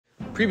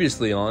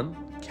Previously on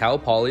Cal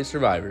Poly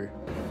Survivor.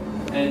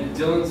 And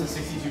Dylan's is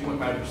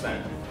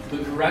 62.5%. The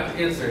correct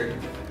answer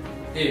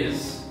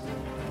is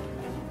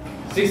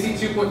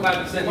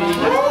 62.5%.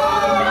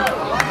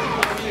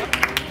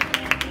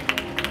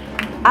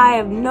 I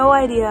have no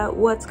idea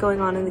what's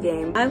going on in the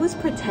game. I was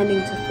pretending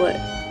to flip.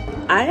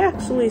 I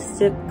actually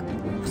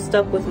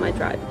stuck with my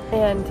tribe.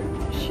 And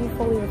she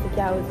fully was like,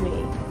 yeah, it was me.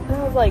 And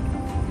I was like,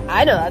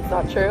 I know that's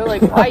not true.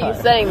 Like, why are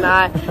you saying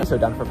that? I'm so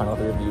down for final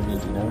three of you, me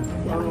and Gino.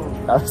 Yeah.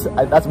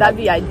 That'd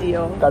be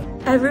ideal.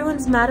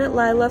 Everyone's mad at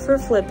Lila for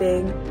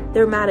flipping.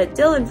 They're mad at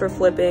Dylan for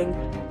flipping.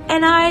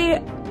 And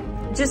I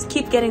just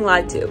keep getting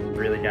lied to.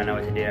 Really don't know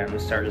what to do. I'm gonna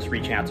start just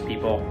reaching out to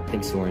people. I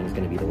think Soren is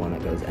gonna be the one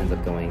that ends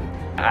up going.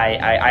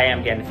 I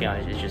am getting the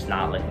feeling it's just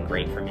not looking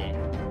great for me.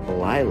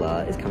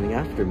 Lila is coming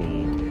after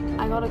me.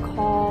 I got a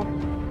call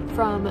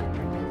from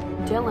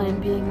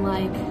Dylan being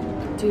like,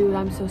 dude,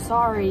 I'm so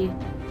sorry,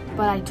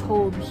 but I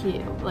told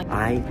you. Like,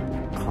 I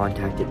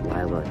contacted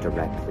Lila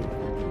directly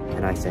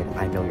and I said,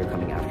 I know you're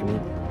coming after me.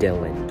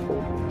 Dylan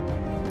told me.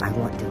 I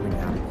want Dylan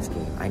out of this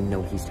game. I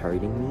know he's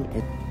targeting me.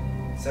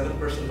 Seventh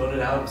person voted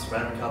out,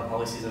 Survivor Cal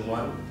Poly Season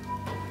 1,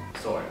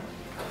 Soren.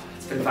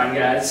 It's been fun,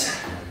 guys.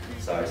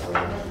 Sorry,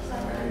 Soren.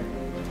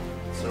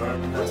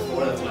 Soren, that's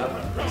 4 that's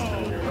left. First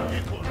time in your run.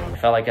 I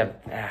felt like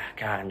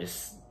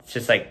it's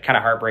just like kind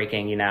of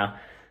heartbreaking, you know?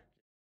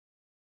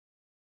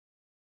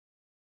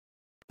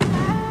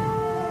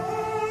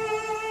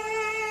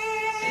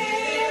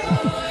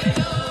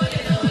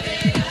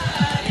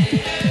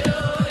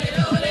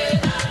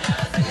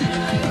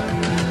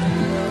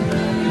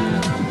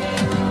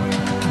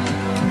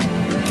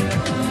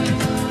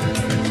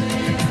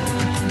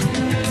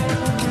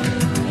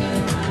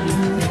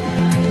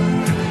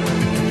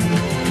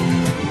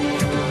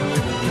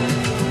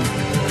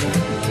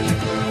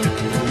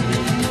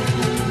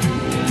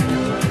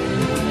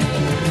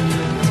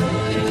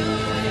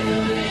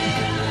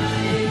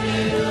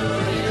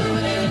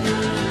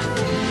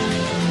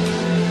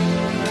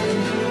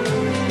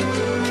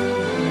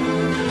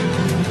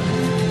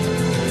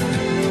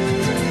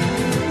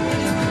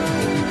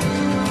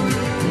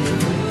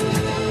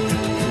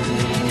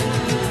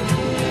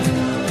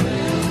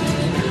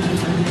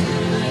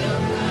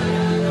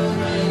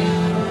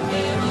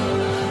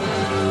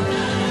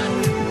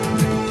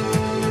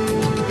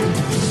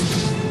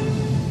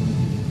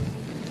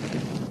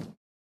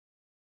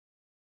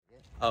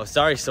 Oh,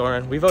 sorry,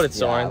 Soren. We voted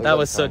Soren. Yeah, that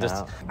was so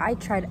just. I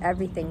tried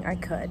everything I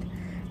could,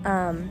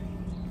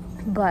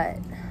 but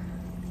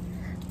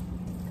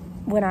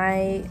when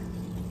I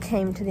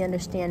came to the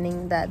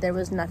understanding that there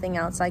was nothing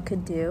else I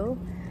could do,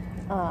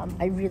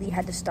 I really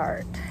had to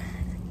start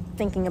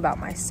thinking about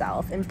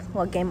myself and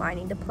what game I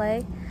need to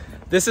play.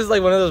 This is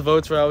like one of those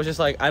votes where I was just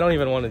like, I don't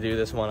even want to do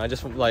this one. I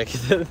just like,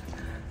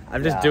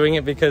 I'm just doing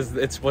it because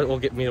it's what will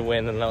get me to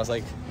win. And I was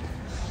like,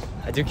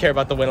 I do care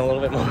about the win a little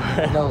bit more.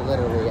 No,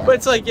 literally. But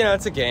it's like, you know,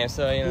 it's a game,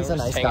 so, you know, he's a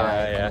nice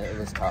guy, and it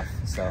was tough,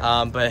 so.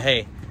 But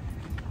hey,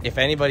 if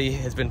anybody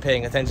has been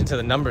paying attention to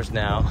the numbers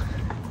now,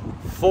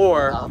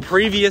 4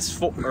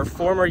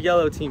 former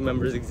yellow team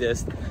members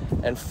exist,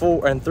 and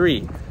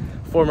 3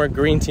 former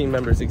green team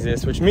members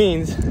exist, which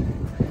means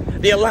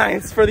the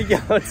alliance for the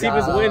yellow team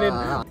is winning.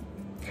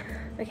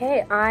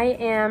 Okay, I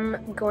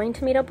am going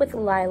to meet up with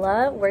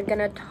Lila. We're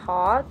gonna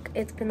talk.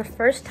 It's been the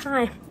first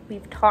time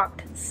we've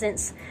talked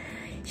since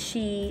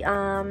she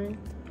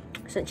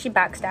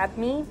backstabbed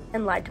me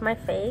and lied to my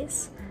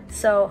face,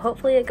 so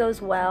hopefully it goes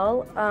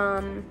well.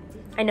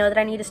 I know that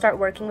I need to start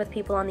working with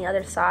people on the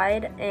other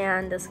side,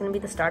 and this is going to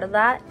be the start of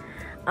that.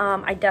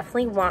 I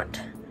definitely want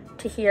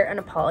to hear an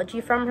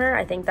apology from her.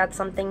 I think that's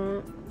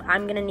something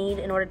I'm going to need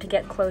in order to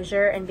get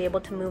closure and be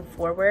able to move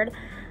forward.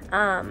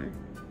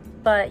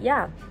 But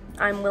yeah,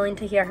 I'm willing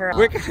to hear her out.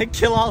 We're going to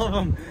kill all of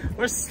them.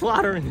 We're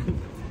slaughtering them.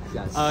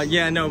 Yes.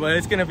 Yeah, no, but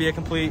it's going to be a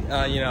complete,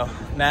 you know,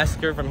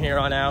 massacre from here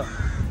on out.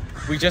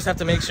 We just have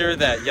to make sure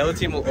that yellow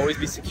team will always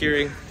be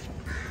securing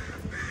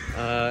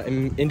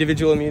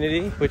individual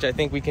immunity, which I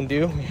think we can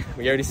do.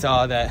 We already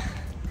saw that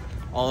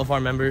all of our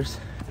members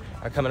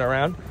are coming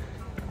around,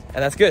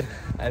 and that's good.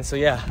 And so,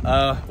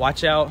 yeah,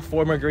 watch out,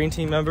 former green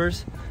team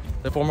members,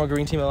 the former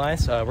green team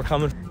alliance, we're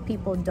coming.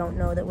 People don't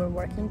know that we're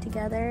working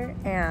together,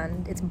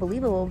 and it's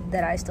believable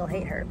that I still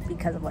hate her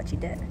because of what she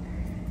did.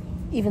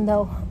 Even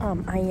though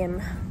I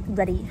am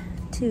ready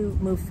to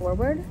move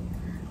forward.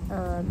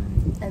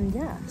 And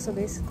yeah, so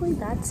basically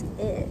that's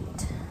it.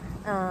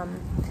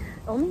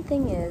 Only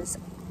thing is,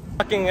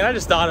 and I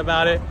just thought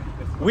about it.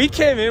 We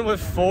came in with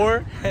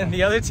 4 and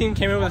the other team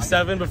came in with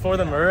 7 before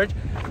the merge,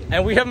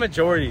 and we have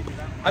majority.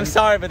 I'm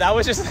sorry, but that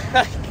was just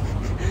like,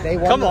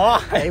 come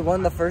on. They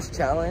won the first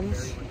challenge.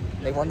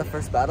 They won the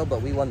first battle,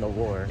 but we won the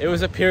war. It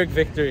was a Pyrrhic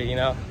victory, you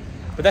know?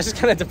 But that's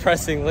just kind of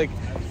depressing. Like,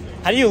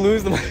 how do you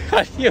lose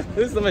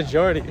the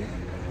majority?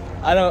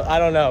 I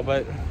don't know,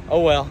 but oh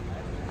well.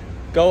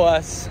 Go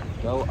us.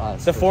 Go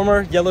us. The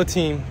former yellow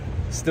team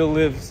still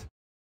lives.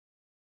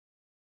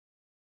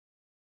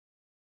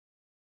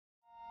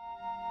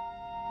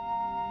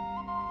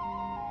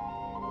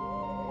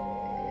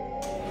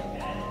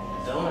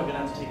 Dylan, I'm gonna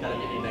have to take that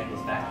immunity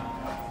necklace back.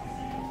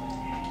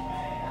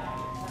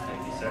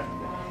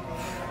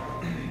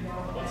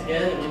 Once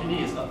again,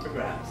 immunity is up for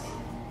grabs.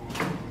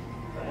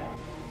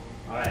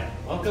 Alright,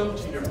 welcome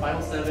to your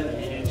Final 7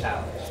 Immunity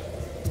Challenge.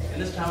 In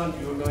this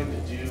challenge, you are going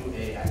to do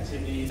an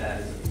activity that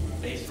is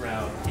based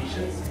around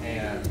patience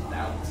and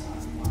balance.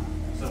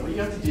 So what you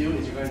have to do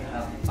is you're going to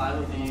have 5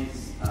 of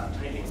these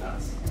tightening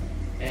nuts,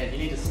 and you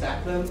need to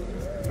stack them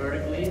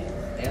vertically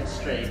and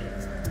straight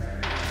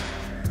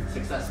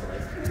successfully.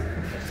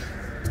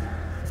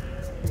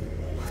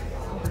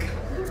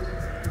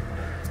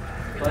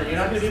 But you're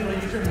not going to be able to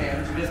use your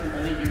hands, you can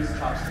only use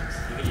chopsticks.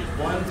 You can use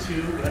 1,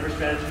 2, whatever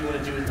strategy you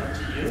want to do is up to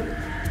you.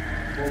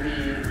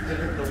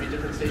 There'll be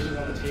different stations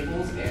on the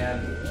tables, and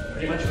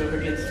pretty much whoever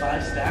gets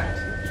 5 stacked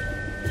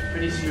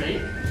pretty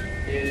straight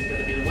is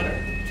going to be the winner.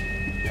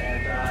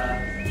 And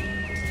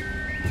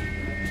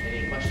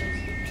any questions?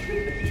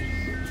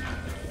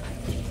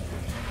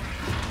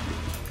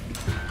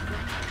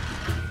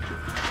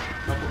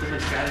 A couple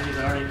different strategies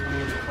are already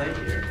coming into play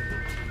here.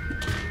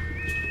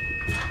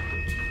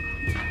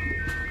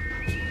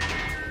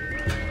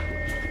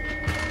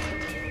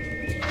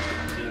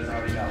 Tina's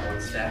already got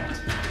 1 stacked.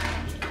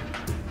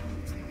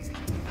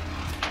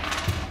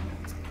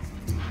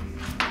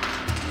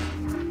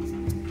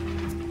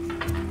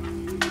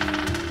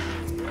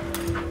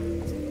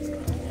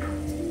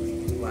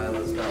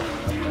 Lila's got 1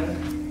 up there.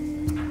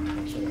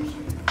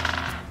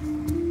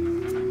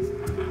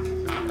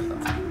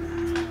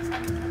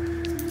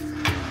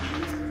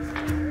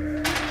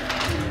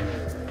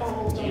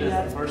 Gina's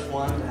the first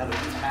one to have a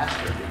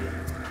catastrophe.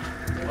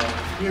 Well,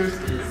 Pierce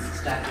is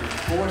stacking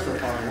 4 so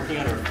far, and working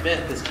on her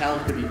 5th. This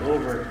challenge could be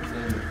over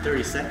in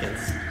 30 seconds.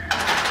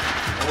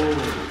 Oh.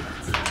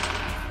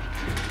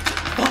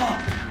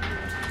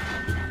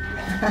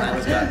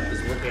 Lila's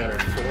is working on her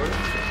 4th.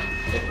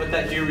 They put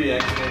that Hue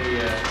reaction in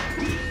the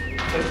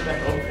Push that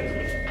open.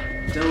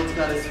 Dylan's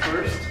got his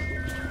first,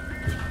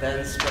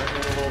 then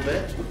struggling a little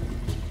bit.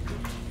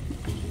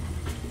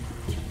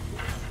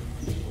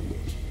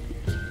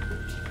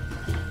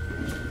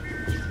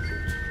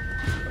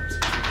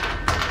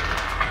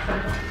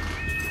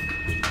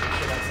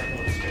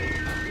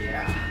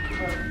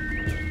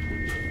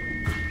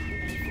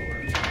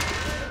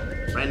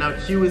 Right now,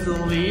 Hugh is in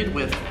the lead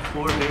with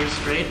 4 very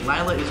straight.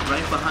 Lila is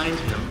right behind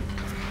him.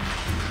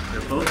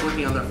 They're both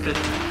working on their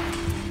 5th.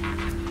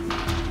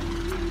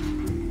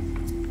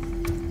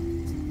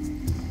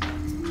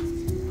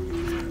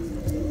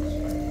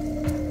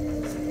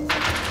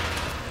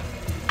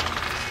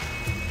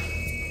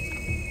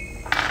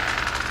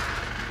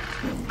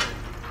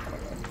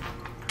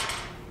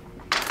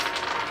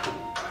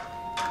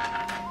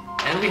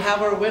 And we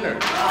have our winner.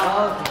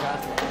 Oh,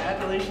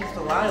 congratulations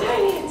to Lila.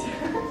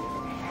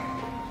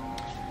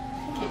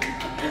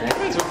 You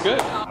guys are good.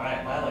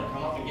 Alright, Lila,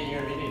 come up and get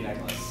your immunity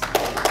necklace.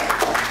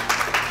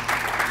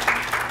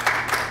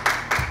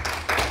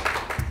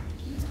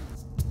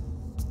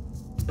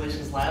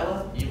 Congratulations,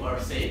 Lila. You are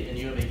safe and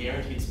you have a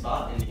guaranteed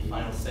spot in the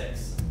final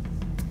 6.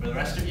 For the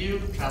rest of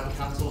you, Tribal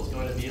Council is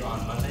going to be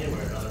on Monday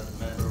where another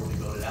member will be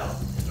voted out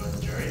and join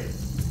the jury.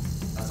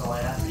 That's all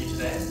I have for you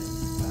today.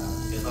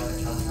 Good luck at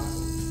Tribal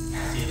Council.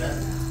 See you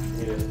then.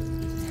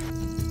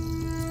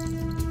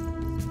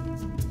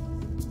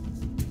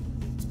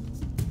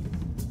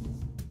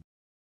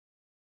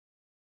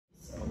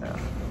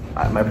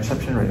 My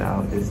perception right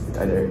now is it's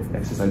either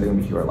next is either going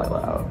to be Hugh or Lila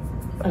out.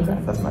 Okay.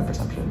 That's my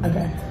perception.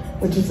 Okay.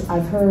 Which is,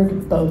 I've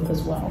heard both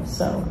as well.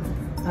 So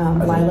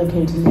Lila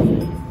came to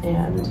me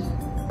and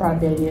brought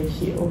up the idea of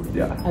Hugh.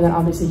 Yeah. And then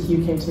obviously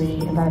Hugh came to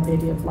me and brought up the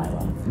idea of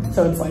Lila.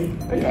 So it's like,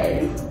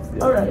 okay,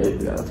 yeah. All right.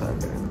 Yeah, that's what I'm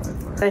getting.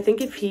 I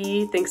think if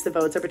he thinks the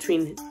votes are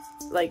between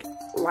like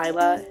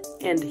Lila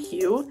and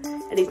Hugh,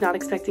 and he's not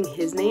expecting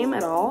his name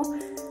at all,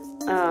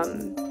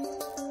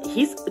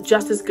 he's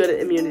just as good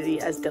at immunity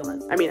as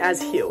Dylan. I mean, as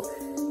Hugh.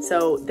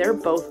 So they're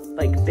both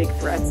like big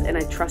threats, and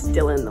I trust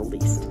Dylan the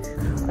least.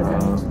 Okay.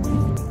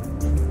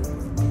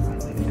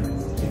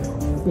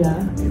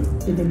 Yeah?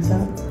 You think so?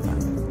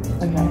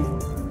 Okay.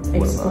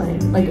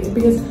 Explain. Like,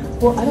 because,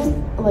 well, I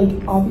don't,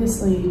 like,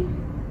 obviously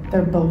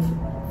they're both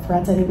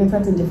threats. I think they're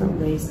threats in different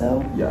ways,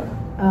 though. Yeah.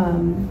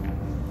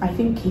 I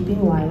think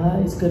keeping Lila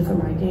is good for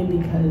my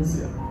game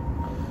because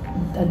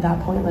at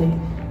that point,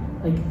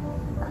 like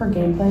her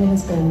gameplay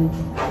has been,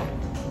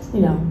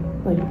 you know,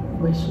 like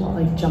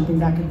like jumping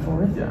back and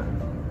forth. Yeah.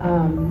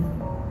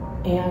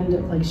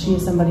 And like she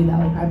is somebody that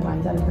like I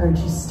blindsided her and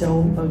she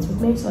still votes with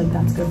me, so like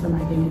that's good for my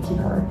game to keep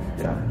her.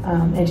 Yeah.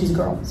 And she's a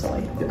girl, so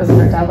like it doesn't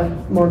hurt to have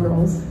like more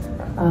girls.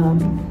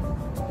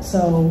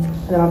 So,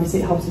 and then obviously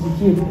it helps with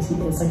Hugh because he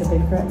is like a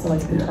big threat, so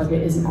like the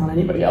target isn't on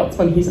anybody else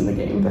when he's in the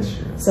game. That's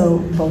true. So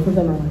both of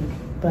them are like,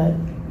 but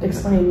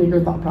explain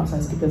your thought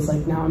process because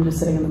like now I'm just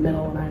sitting in the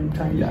middle and I'm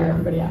trying to hear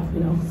everybody out, you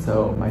know?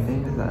 So my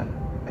thing is that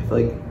I feel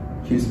like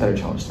Hugh's a better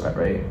challenge threat,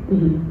 right?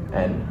 Mm-hmm.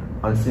 And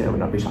honestly, I would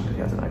not be shocked if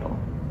he has an idol,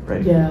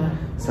 right? Yeah.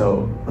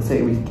 So let's say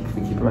if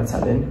we keep him at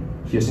 7,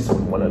 he just needs to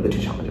win one of the 2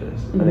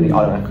 challenges, and then he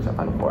automatically goes at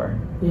Final 4.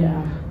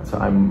 Yeah. That's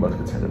what I'm most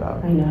concerned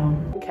about. I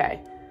know. Okay.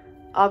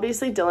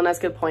 Obviously Dylan has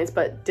good points,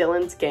 but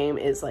Dylan's game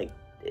is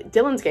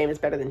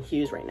better than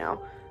Hugh's right now.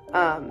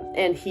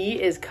 And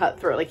he is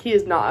cutthroat. Like, he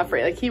is not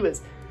afraid. Like, he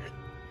was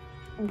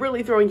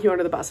really throwing Hugh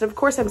under the bus. And of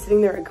course I'm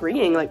sitting there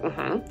agreeing, like,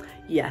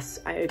 yes,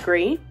 I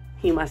agree,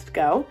 he must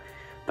go.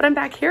 But I'm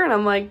back here and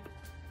I'm like,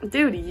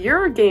 dude,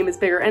 your game is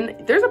bigger.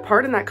 And there's a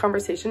part in that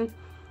conversation,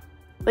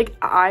 like,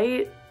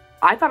 I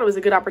thought it was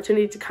a good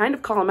opportunity to kind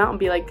of call him out and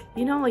be like,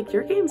 you know, like,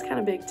 your game's kind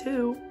of big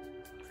too.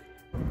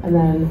 And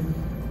then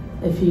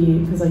if he,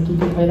 because like you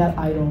can play that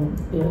idle,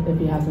 if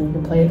he has one, you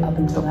can play it up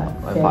until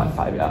that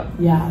five, yeah.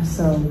 Yeah,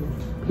 so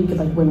he could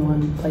like win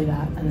one, play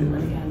that, and then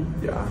win again.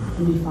 Yeah.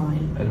 And be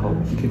fine.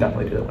 And he could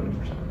definitely do that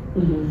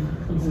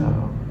 100%.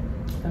 So.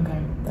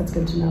 Okay, that's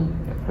good to know.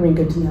 Yeah. I mean,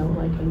 good to know,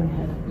 like, in my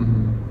head.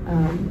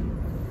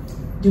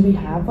 Do we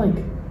have, like,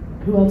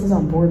 who else is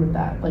on board with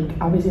that? Like,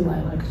 obviously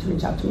Lila, because she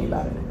reached out to me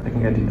about it. I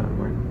can get Dina on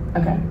board.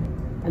 Okay.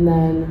 And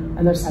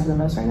there's 7 of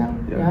us right now?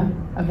 Yeah.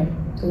 Okay,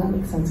 so that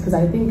makes sense. Because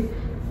I think,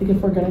 like, if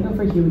we're gonna go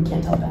for Hugh, we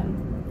can't tell Ben.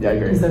 Yeah, I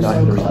agree. Because they're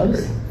so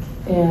close.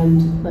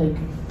 And, like,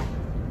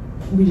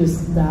 we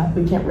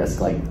can't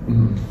risk, like,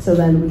 so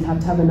then we have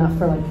to have enough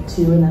for, like,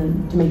 2 and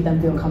then to make them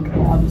feel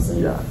comfortable,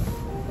 obviously. Yeah.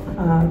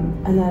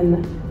 And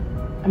then,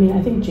 I mean,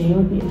 I think Jane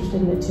would be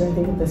interested in it too. I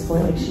think at this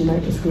point, like, she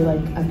might just be,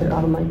 like, at the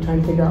bottom, like, trying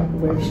to figure out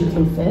where she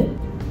can fit.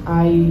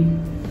 I'm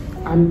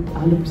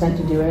 100%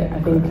 to do it. I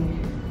think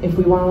if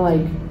we want to,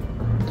 like,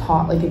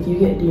 talk, like, if you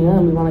get Dina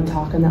and we want to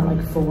talk in that,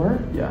 like, 4,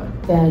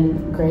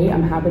 then great.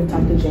 I'm happy to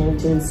talk to Jana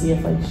too and see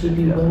if, like, she'd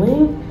be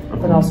willing.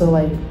 But also,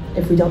 like,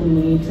 if we don't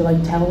need to,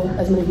 like, tell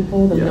as many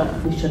people, then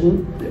we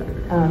shouldn't.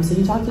 So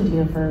you talk to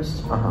Dina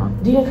first.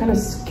 Dina kind of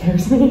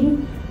scares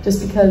me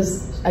just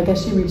because I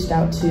guess she reached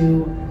out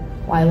to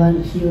Lila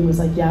and Hugh and was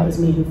like, yeah, it was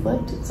me who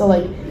flipped. So,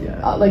 like,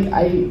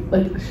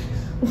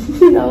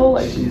 you know,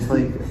 like, she's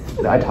like,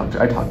 I talked to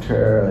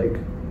her like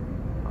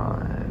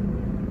on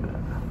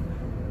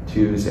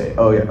Tuesday.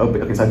 Oh yeah.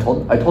 Okay. So I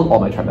told all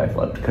my tribe I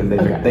flipped because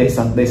they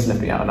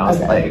sniffed me out and I was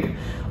like,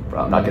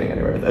 bro, I'm not getting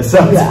anywhere with this,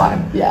 so it's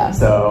fine. Yeah.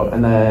 So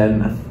and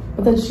then.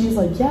 But then she's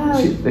like, yeah.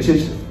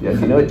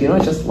 You know,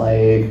 it's just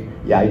like,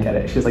 yeah, I get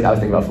it. She was like, I was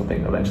thinking about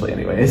flipping eventually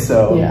anyway.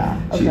 So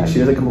she was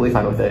like completely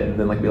fine with it. And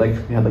then like we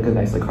had like a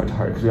nice like heart to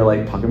heart because we were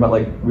like talking about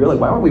like why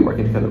weren't we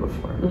working together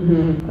before?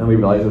 And we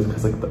realized it was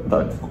because like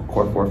the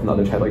core 4 from the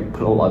other tribe like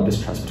put a lot of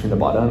distrust between the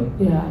bottom.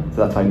 Yeah. So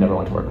that's why I never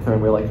wanted to work with her.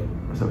 And we were like,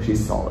 so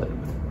she's solid.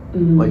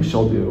 Like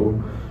she'll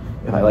do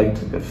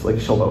if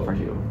like she'll vote for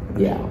Hugh.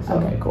 Yeah. So.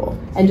 Okay. Cool.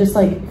 And just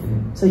like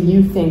so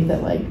you think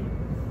that like.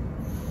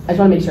 I just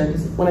want to make sure,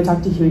 because when I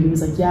talked to Hugh, he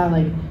was like, yeah,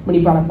 like, when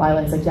he brought up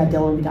Lila, he's like, yeah,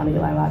 Dylan would be down to get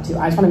Lila too.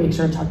 I just want to make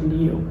sure, talking to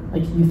you,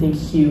 like, you think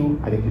Hugh...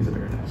 I think he's a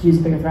bigger threat. He's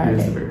a bigger threat?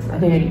 Okay. I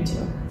think I do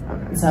too.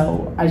 Okay.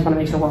 So, I just want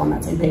to make sure we're on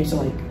that same page, so,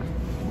 like,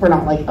 we're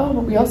not like, oh,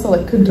 but we also,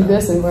 like, could do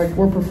this, and, like,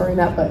 we're preferring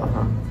that, but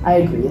I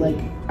agree, like,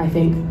 I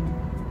think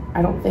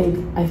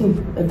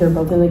if they're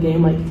both in the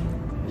game, like,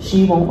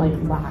 she won't, like,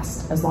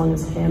 last as long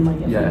as him, like,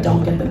 if we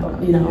don't get the book,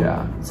 you know?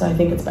 Yeah. So, I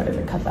think it's better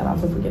to cut that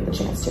off if we get the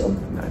chance to.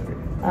 No, I agree.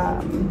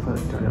 But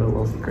do I know a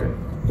little secret?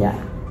 Yeah.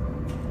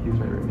 He was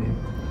my roommate.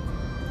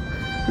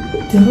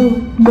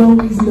 No,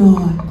 he's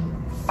not.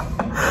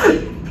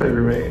 He's my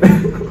roommate.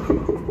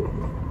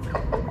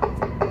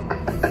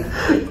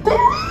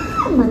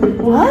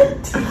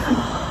 What?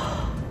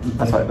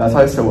 That's why I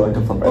was so willing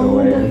to flip right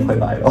away and play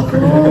the idol.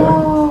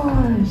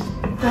 Gosh,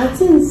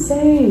 that's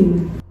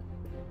insane.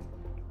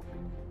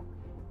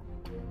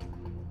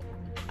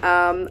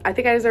 I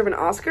think I deserve an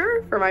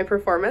Oscar for my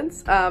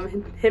performance.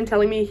 Him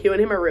telling me Hugh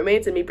and him are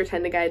roommates and me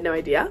pretending I had no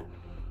idea.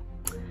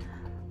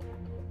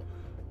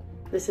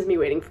 This is me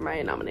waiting for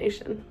my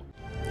nomination.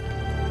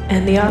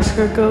 And the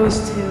Oscar goes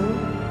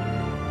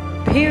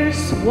to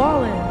Pierce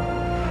Wallen.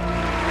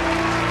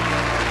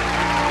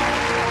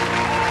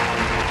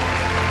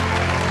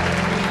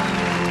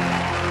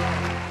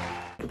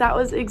 That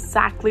was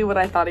exactly what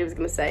I thought he was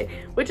gonna say,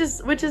 which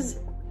is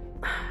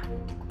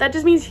that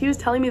just means Hugh's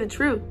telling me the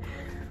truth.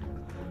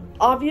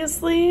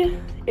 Obviously,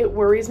 it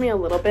worries me a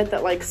little bit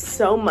that like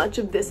so much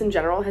of this in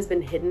general has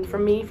been hidden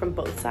from me from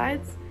both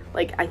sides.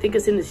 Like, I think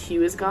as soon as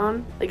Hugh is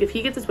gone, like if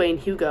he gets his way and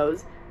Hugh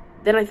goes,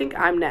 then I think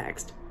I'm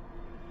next.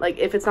 Like,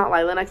 if it's not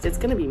Lila next, it's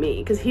gonna be me,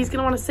 because he's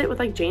gonna want to sit with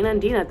like Jana and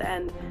Dina at the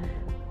end.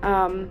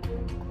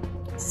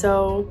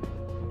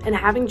 And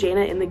having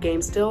Jana in the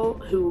game still,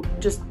 who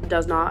just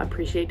does not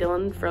appreciate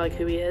Dylan for like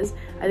who he is,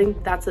 I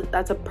think that's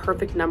a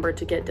perfect number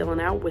to get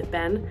Dylan out with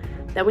Ben.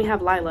 Then we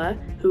have Lila,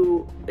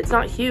 who, it's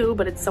not Hugh,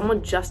 but it's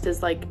someone just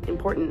as like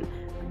important.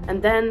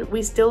 And then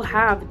we still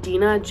have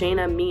Dina,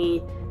 Jana,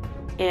 me,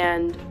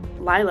 and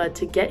Lila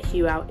to get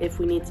Hugh out if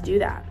we need to do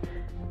that.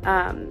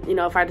 You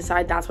know, if I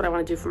decide that's what I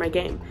want to do for my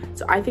game.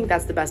 So I think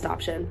that's the best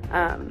option.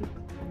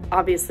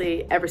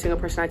 Obviously, every single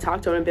person I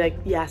talk to, I'm gonna be like,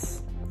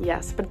 yes,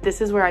 but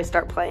this is where I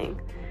start playing.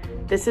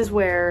 This is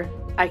where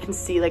I can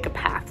see like a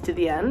path to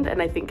the end,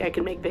 and I think I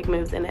can make big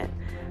moves in it.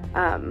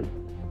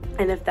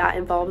 And if that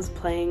involves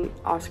playing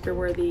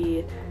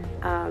Oscar-worthy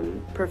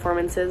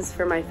performances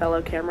for my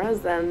fellow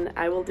cameras, then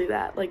I will do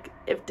that. Like,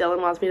 if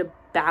Dylan wants me to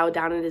bow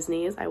down at his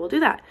knees, I will do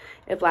that.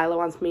 If Lila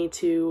wants me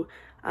to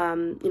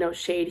you know,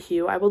 shade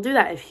Hugh, I will do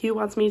that. If Hugh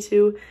wants me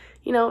to,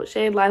 you know,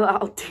 shade Lila,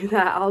 I'll do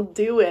that. I'll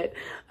do it.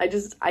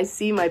 I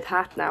see my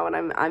path now, and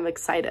I'm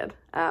excited.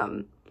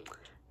 And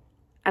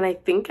I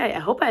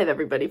hope I have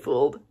everybody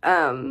fooled.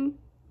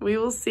 We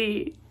will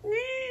see.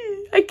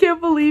 I can't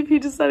believe he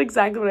just said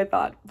exactly what I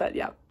thought, but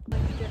yeah.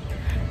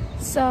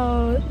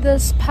 So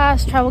this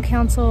past tribal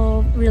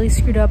council really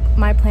screwed up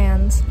my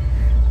plans.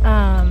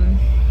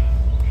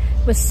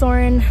 With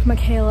Soren,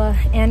 Michaela,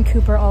 and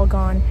Cooper all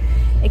gone,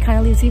 it kind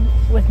of leaves you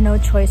with no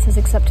choices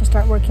except to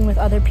start working with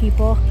other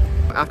people.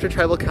 After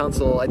tribal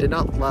council, I did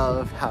not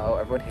love how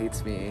everyone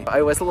hates me.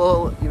 I was a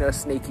little, you know,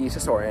 snaky to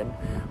Soren,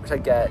 which I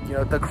get. You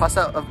know, the cross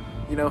out of,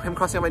 you know, him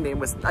crossing out my name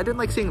was, I didn't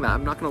like seeing that,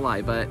 I'm not gonna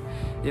lie, but,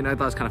 you know, I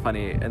thought it was kind of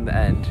funny in the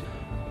end.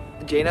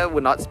 Jaina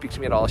would not speak to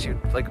me at all. She,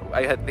 like,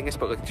 I think I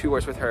spoke like 2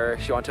 words with her.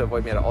 She wanted to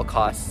avoid me at all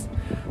costs.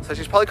 So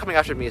she's probably coming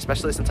after me,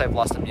 especially since I've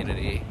lost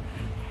immunity.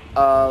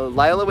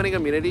 Lila winning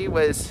immunity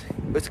was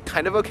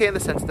kind of okay in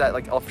the sense that,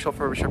 like, she'll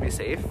for sure be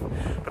safe,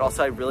 but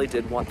also I really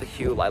did want the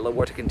Hugh Lila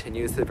war to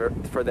continue, so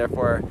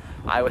therefore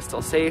I was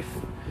still safe.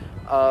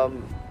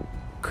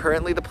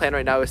 Currently the plan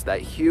right now is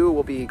that Hugh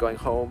will be going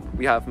home.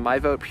 We have my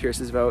vote,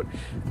 Pierce's vote,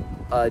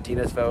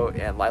 Dina's vote,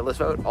 and Lila's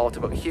vote, all to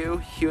vote Hugh.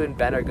 Hugh and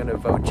Ben are gonna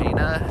vote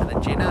Jaina, and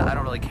then Jaina, I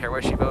don't really care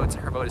where she votes.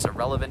 Her vote is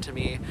irrelevant to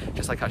me,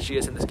 just like how she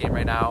is in this game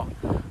right now.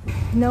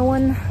 No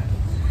one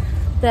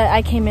that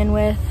I came in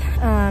with,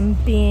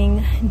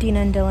 being Dina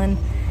and Dylan,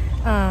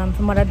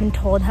 from what I've been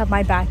told, have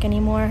my back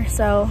anymore,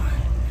 so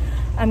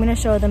I'm gonna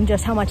show them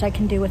just how much I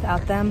can do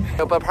without them.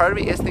 But part of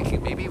me is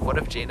thinking, maybe what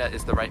if Jaina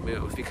is the right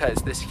move, because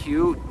this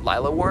Hugh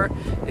Lila war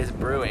is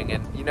brewing,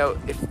 and you know,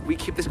 if we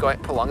keep this going,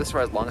 prolong this for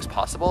as long as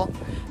possible,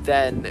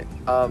 then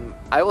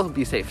I will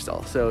be safe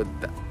still. So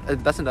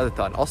that's another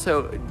thought.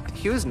 Also,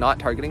 Hugh is not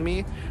targeting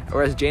me,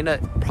 whereas Jaina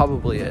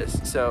probably is,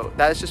 so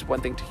that is just one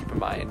thing to keep in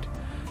mind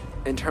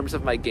in terms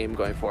of my game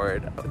going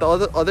forward. The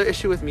other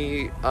issue with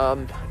me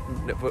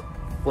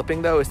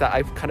flipping though is that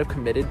I've kind of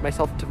committed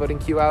myself to voting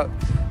Hugh out,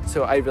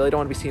 so I really don't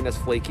want to be seen as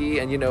flaky,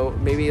 and you know,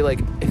 maybe like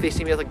if they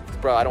see me as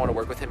like, bro, I don't want to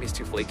work with him, he's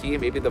too flaky,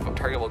 maybe the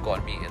target will go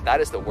on me, and that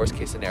is the worst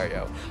case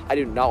scenario. I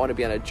do not want to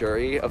be on a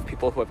jury of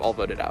people who have all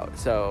voted out,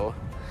 so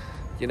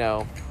you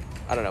know,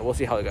 I don't know, we'll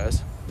see how it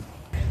goes.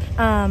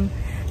 Kind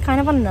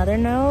of on another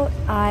note,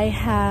 I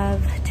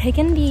have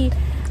taken the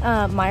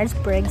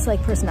Myers-Briggs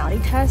like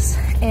personality test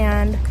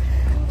and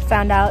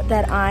found out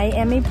that I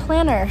am a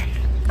planner,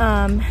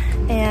 and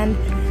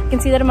I can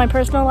see that in my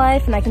personal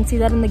life, and I can see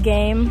that in the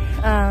game.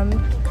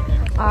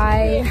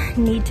 I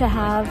need to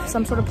have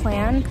some sort of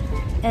plan,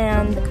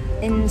 and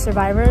in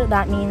Survivor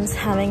that means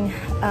having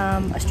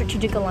a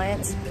strategic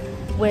alliance,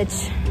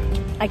 which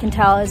I can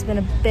tell has been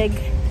a big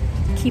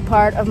key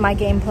part of my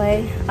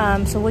gameplay.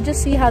 So we'll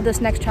just see how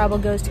this next travel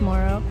goes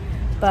tomorrow,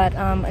 but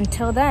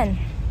until then.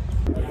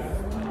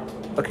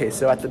 Okay,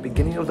 so at the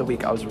beginning of the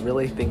week, I was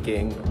really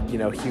thinking, you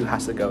know, Hugh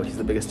has to go. He's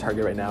the biggest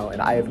target right now,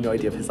 and I have no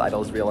idea if his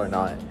idol is real or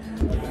not.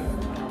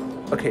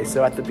 Okay,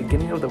 so at the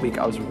beginning of the week,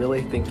 I was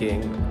really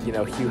thinking, you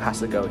know, Hugh has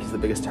to go. He's the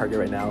biggest target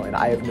right now, and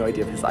I have no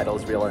idea if his idol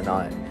is real or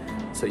not.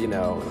 So, you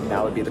know,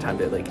 now would be the time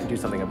to, like, do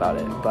something about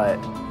it. But,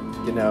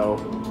 you know,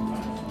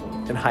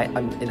 in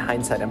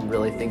hindsight, I'm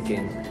really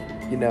thinking,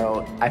 you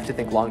know, I have to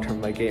think long-term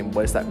in my game.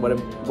 What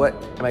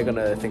am I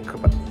gonna think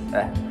about?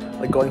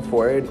 Like going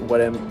forward,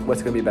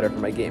 what's gonna be better for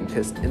my game?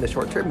 Because in the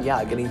short term,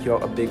 yeah, getting Hugh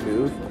out a big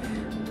move.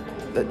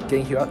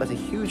 Getting Hugh out, that's a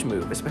huge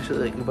move,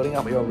 especially like voting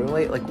out my own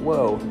roommate, like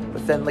whoa.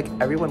 But then like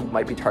everyone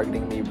might be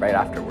targeting me right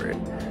afterward.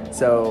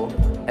 So,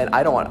 and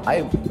I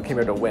came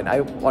here to win.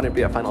 I want to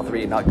be at Final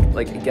 3, not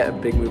like get a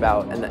big move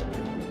out and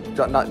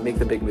then not make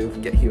the big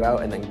move, get Hugh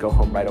out and then go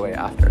home right away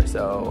after.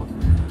 So,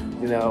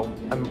 you know,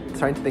 I'm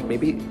starting to think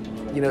maybe,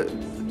 you know,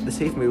 the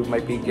safe move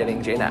might be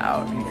getting Jaina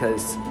out,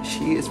 because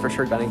she is for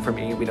sure gunning for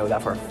me. We know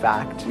that for a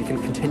fact. We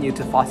can continue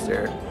to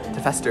fester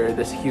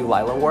this Hugh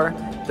Lila war.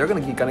 They're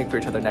gonna be gunning for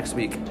each other next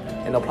week,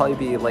 and it'll probably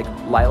be like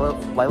Lila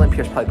and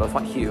Pierce probably both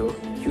want Hugh.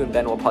 Hugh and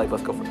Ben will probably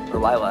both go for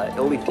Lila.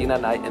 It'll leave Dina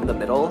and I in the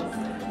middle,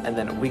 and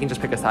then we can just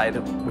pick a side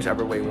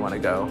whichever way we want to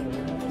go.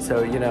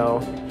 So, you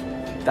know,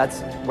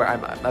 that's where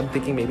I'm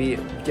thinking maybe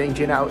getting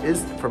Jaina out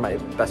is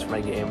best for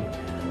my game.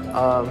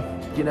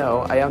 You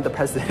know, I am the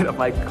president of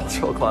my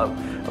cultural club,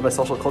 of a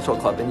social cultural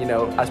club, and you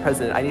know, as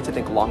president, I need to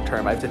think long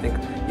term. I have to think,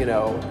 you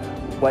know,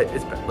 what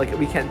is, like,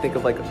 we can't think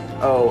of like,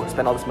 oh,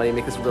 spend all this money,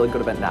 make this a really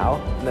good event now,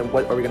 and then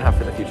what are we gonna have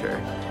for the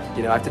future?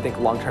 You know, I have to think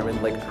long term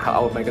and like,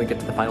 how am I gonna get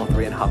to the Final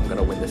 3 and how I'm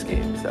gonna win this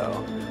game?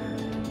 So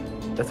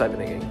that's what I've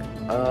been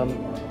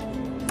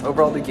thinking.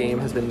 Overall, the game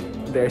has been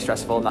very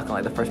stressful, not gonna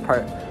lie, the first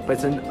part, but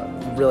it's been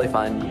really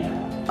fun.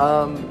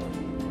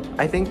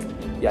 I think,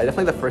 yeah,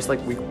 definitely the first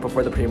like week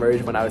before the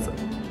pre-merge when I was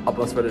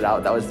almost voted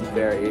out, that was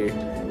very,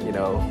 you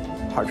know,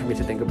 hard for me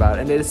to think about.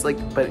 And it's like,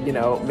 but you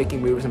know,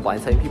 making moves and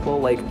blindsiding people,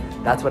 like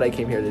that's what I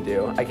came here to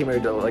do. I came here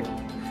to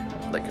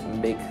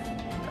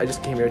I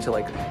just came here to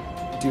like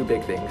do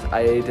big things.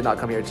 I did not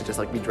come here to just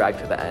like be dragged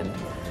to the end.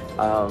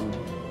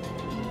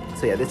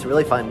 So yeah, it's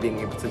really fun being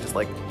able to just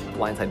like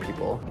blindside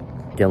people.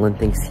 Dylan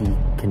thinks he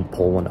can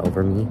pull one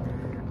over me.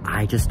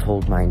 I just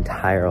told my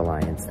entire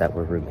alliance that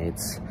we're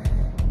roommates.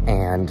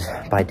 And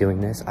by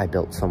doing this, I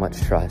built so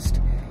much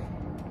trust.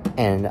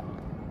 And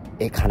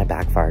it kind of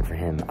backfired for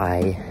him.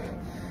 I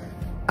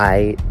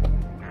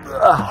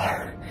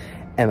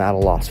am at a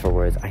loss for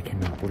words. I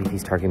cannot believe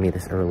he's targeting me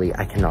this early.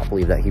 I cannot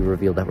believe that he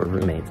revealed that we're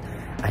roommates.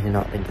 I did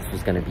not think this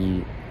was gonna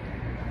be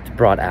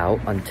brought out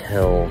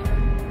until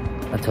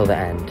the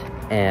end.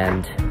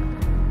 And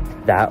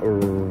that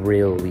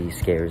really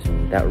scares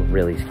me. That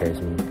really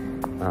scares me.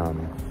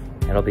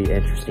 It'll be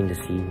interesting to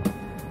see.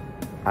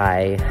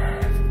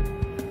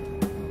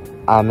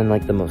 I'm in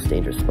like the most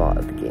dangerous spot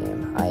of the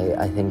game.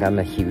 I think I'm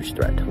a huge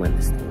threat to win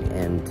this thing,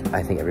 and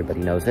I think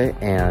everybody knows it,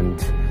 and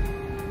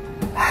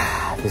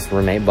this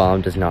roommate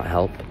bomb does not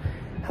help.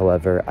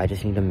 However, I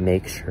just need to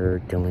make sure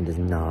Dylan does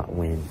not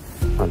win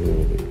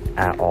immunity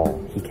at all.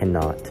 He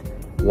cannot.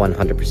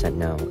 100%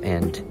 no,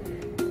 and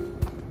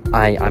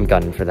I'm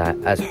gunning for that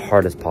as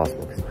hard as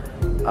possible.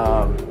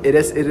 It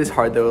is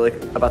hard though, like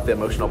about the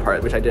emotional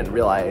part, which I didn't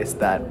realize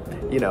that,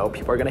 you know,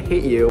 people are gonna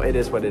hate you. It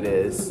is what it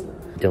is.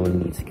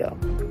 Dylan needs to go.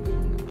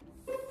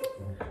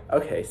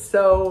 Okay,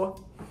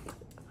 so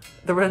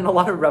there were a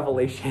lot of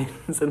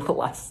revelations in the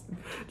last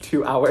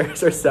 2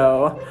 hours or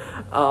so.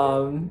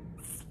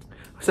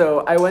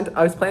 So I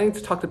was planning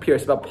to talk to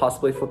Pierce about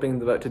possibly flipping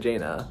the vote to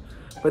Jaina,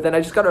 but then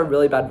I just got a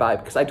really bad vibe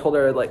because I told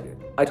her I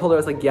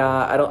was like,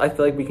 yeah, I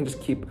feel like we can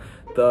just keep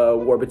the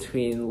war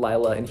between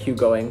Lila and Hugh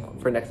going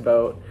for next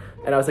vote.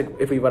 And I was like,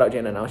 if we vote out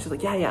Jaina now, she's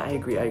like, yeah, I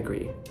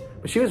agree.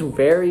 But she was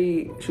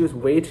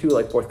way too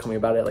like forthcoming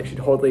about it. Like she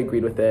totally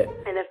agreed with it.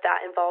 And if that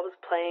involves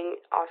playing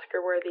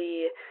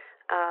Oscar-worthy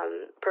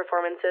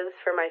performances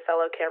for my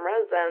fellow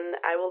cameras, then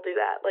I will do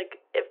that. Like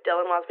if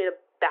Dylan wants me to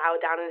bow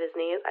down at his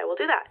knees, I will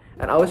do that.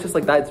 And I was just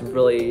like, that's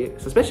really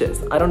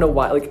suspicious. I don't know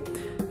why, like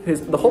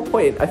the whole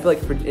point, I feel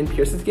like in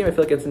Pierce's game, I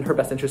feel like it's in her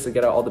best interest to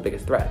get out all the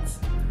biggest threats.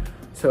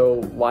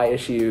 So why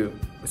is she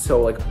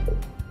so like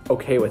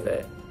okay with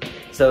it?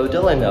 So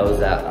Dylan knows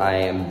that I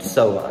am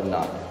so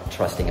not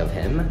trusting of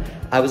him.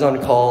 I was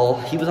on call,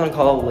 he was on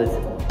call with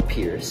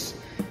Pierce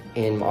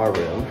in our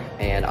room,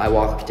 and I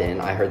walked in,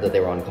 I heard that they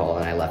were on call,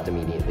 and I left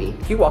immediately.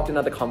 He walked in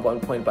at the combo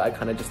one point, but I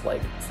kind of just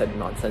like said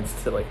nonsense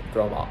to like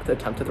throw him off, to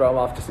attempt to throw him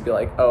off, just to be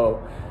like,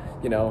 oh,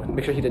 you know,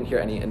 make sure he didn't hear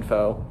any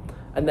info.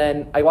 And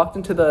then I walked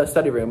into the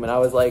study room and I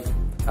was like,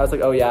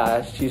 oh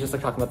yeah, she's just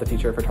like talking about the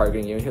teacher for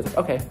targeting you. And he was like,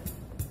 okay.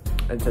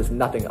 And says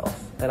nothing else.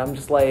 And I'm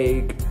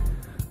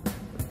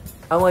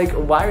like,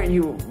 why aren't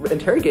you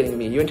interrogating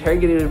me? You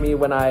interrogated me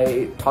when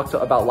I talked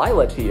about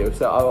Lila to you.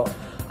 So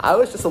I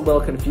was just a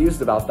little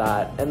confused about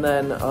that. And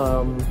then,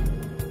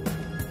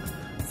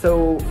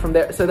 so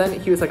then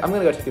he was like, I'm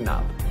gonna go take a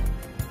nap.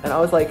 And I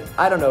was like,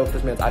 I don't know if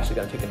this man's actually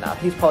gonna take a nap.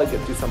 He's probably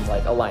gonna do some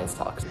like alliance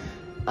talks.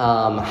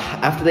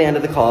 After they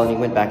ended the call and he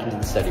went back into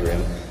the study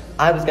room,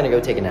 I was gonna go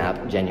take a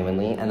nap,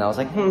 genuinely, and I was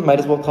like, might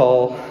as well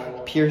call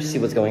Pierce, see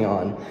what's going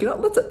on. You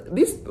know,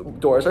 these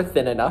doors are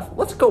thin enough.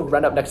 Let's go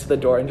run up next to the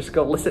door and just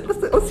go listen.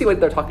 Let's see what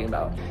they're talking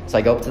about. So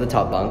I go up to the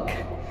top bunk,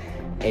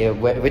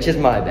 which is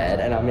my bed,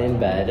 and I'm in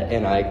bed,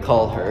 and I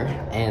call her,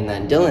 and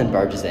then Dylan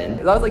barges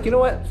in. I was like, you know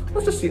what?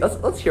 Let's just see.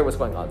 Let's hear what's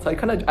going on. So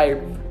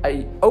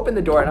I open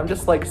the door, and I'm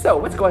just like, so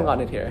what's going on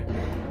in here?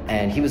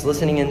 And he was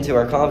listening into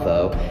our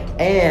convo,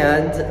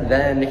 and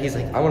then he's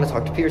like, I want to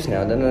talk to Pierce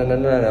now,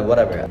 no,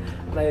 whatever.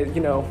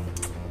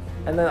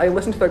 And then I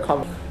listened to their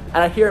convo,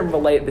 and I hear him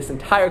relate this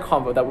entire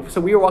convo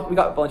so we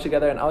got lunch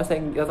together, and I was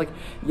like,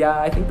 yeah,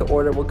 I think the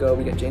order will go,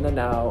 we get Jaina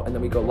now, and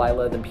then we go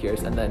Lila, then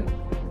Pierce, and then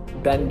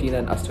Ben, Dina,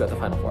 and us two at the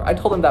final four. I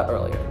told him that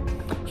earlier.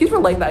 He's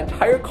relaying that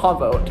entire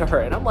convo to her,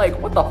 and I'm like,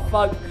 what the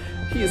fuck?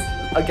 He's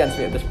against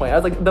me at this point. I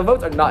was like, the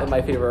votes are not in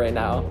my favor right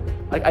now.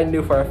 Like, I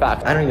knew for a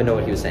fact. I don't even know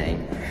what he was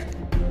saying.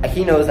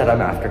 He knows that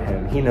I'm after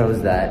him. He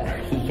knows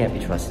that he can't be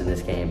trusted in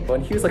this game.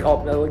 And he was like, oh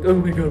my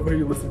god, why are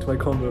you listening to my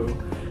convo?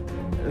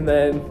 And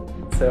then,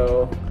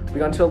 so we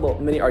got into a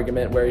little mini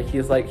argument where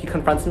he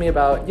confronts me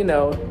about, you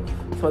know,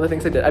 some of the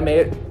things I did.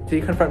 Did he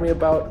confront me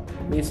about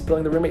me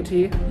spilling the roommate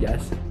tea?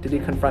 Yes. Did he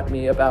confront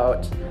me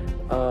about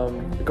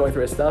going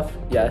through his stuff?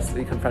 Yes. Did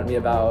he confront me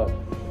about,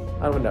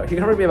 I don't know, he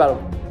confronted me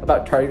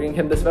about targeting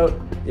him this vote?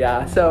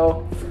 Yeah.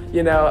 So,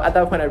 you know, at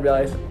that point I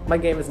realized my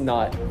game is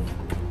not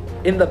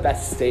in the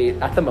best state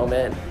at the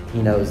moment.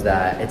 He knows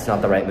that it's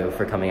not the right move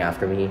for coming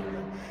after me,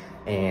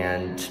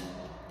 and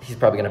he's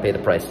probably gonna pay the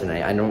price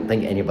tonight. I don't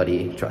think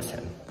anybody trusts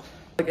him.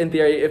 Like in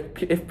theory,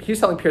 if he's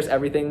telling Pierce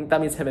everything,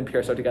 that means him and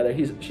Pierce are together.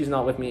 She's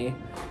not with me.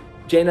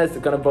 Jaina's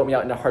gonna vote me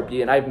out in a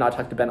heartbeat, and I have not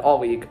talked to Ben all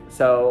week,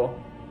 so,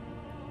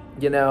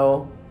 you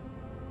know,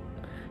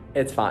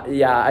 it's fine.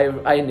 Yeah,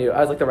 I knew, I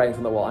was like the writing's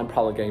on the wall. I'm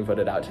probably getting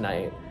voted out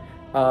tonight.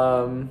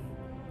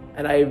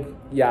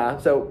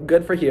 So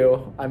good for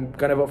Hugh. I'm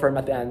gonna vote for him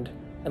at the end,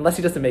 unless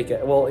he doesn't make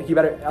it. Well, I'm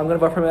gonna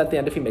vote for him at the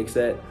end if he makes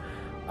it.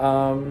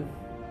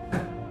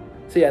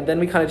 So yeah, then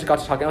we kind of just got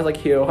to talking. I was like,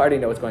 Hugh, I already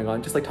know what's going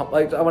on. Just like I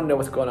want to know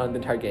what's going on in the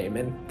entire game.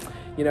 And,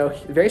 you know,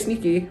 very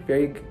sneaky,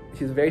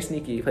 he's very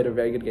sneaky. He played a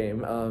very good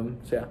game.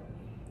 So yeah.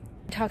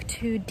 Talked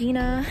to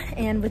Dina,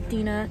 and with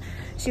Dina,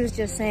 she was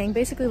just saying,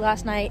 basically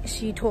last night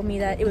she told me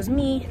that it was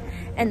me,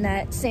 and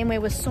that same way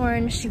with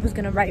Soren, she was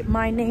gonna write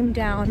my name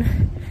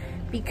down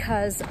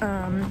because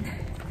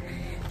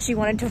she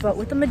wanted to vote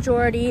with the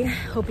majority,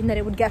 hoping that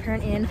it would get her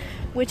an in,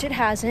 which it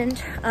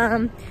hasn't.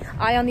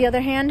 I, on the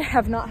other hand,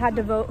 have not had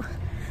to vote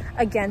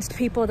against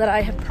people that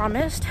I have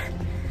promised,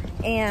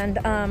 and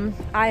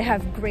I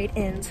have great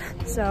ins.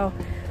 So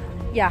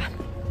yeah,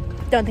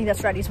 don't think that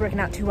strategy's working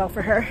out too well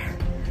for her.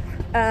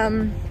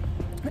 And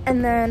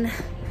then,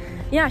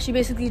 yeah, she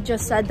basically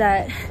just said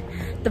that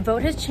the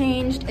vote has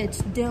changed.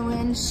 It's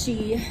Dylan.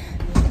 She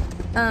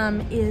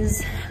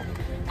is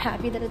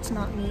happy that it's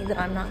not me, that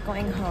I'm not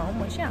going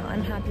home, which, yeah,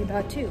 I'm happy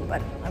about too,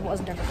 but I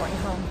wasn't ever going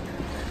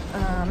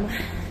home.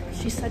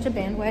 She's such a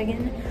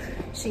bandwagon.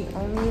 She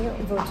only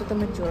votes with the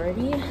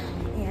majority,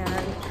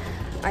 and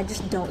I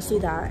just don't see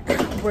that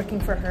working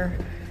for her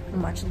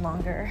much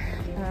longer.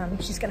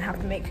 She's gonna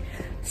have to make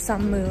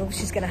some moves.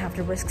 She's gonna have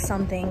to risk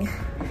something,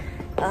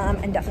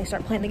 and definitely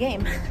start playing the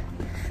game.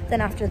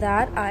 Then after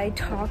that, I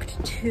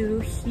talked to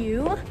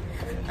Hugh,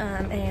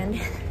 and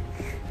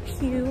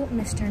Hugh,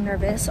 Mr.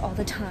 Nervous all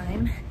the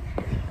time.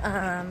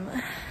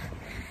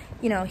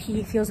 You know,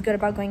 he feels good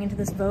about going into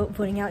this vote,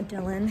 voting out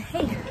Dylan.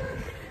 Hey.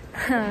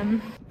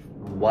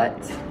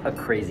 What a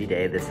crazy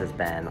day this has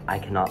been. I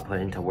cannot put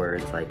into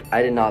words. Like,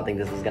 I did not think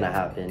this was gonna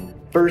happen.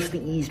 First, the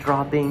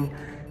eavesdropping.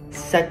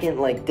 Second,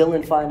 like,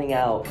 Dylan finding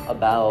out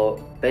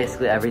about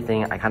basically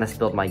everything. I kind of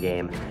spilled my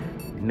game.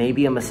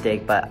 Maybe a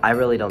mistake, but I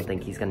really don't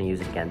think he's gonna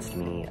use it against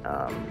me.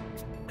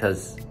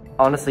 Because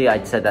honestly,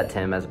 I said that to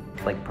him as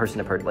like person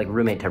to person, like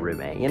roommate to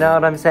roommate. You know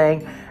what I'm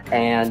saying?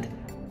 And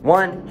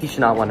one, he should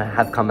not want to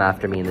have come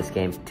after me in this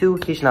game. Two,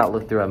 he should not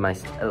look through my.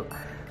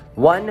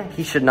 One,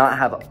 he should not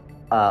have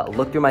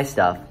looked through my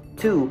stuff.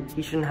 Two,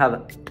 he shouldn't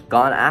have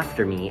gone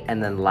after me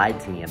and then lied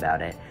to me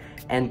about it.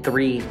 And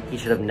three, he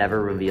should have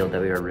never revealed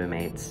that we were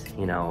roommates.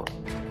 You know,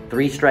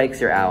 3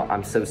 strikes, you're out.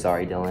 I'm so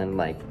sorry, Dylan.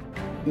 Like,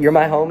 you're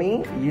my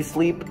homie. You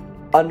sleep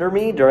under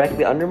me,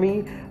 directly under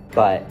me.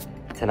 But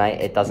tonight,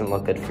 it doesn't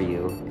look good for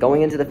you.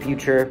 Going into the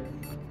future,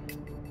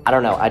 I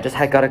don't know. I just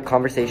got a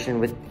conversation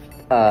with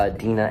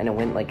Dina, and it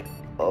went like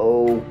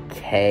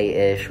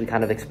okay-ish. We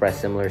kind of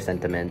expressed similar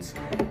sentiments,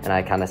 and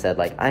I kind of said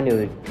like, I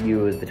knew it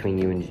was between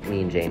you and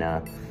me and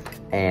Jaina,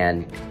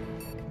 and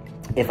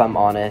if I'm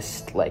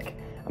honest, like,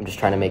 I'm just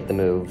trying to make the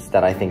moves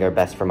that I think are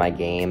best for my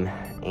game,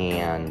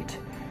 and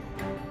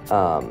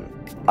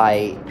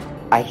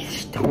I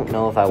just don't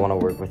know if I want to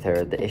work with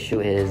her. The issue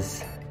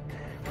is,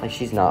 like,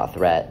 she's not a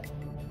threat.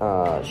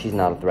 She's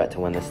not a threat to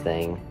win this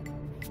thing,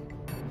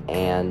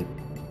 and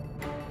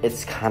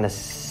it's kind of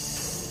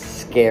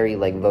scary,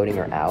 like, voting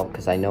her out,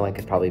 because I know I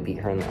could probably beat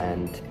her in the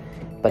end.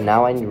 But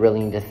now I really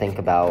need to think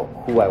about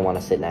who I want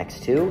to sit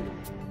next to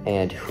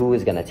and who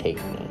is going to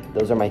take me.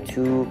 Those are my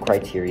 2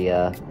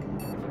 criteria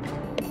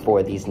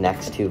for these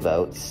next 2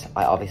 votes.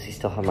 I obviously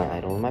still have my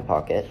idol in my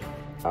pocket.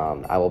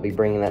 I will be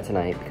bringing that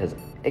tonight because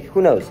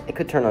who knows, it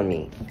could turn on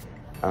me.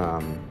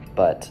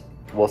 But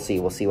we'll see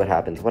what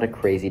happens. What a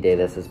crazy day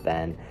this has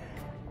been.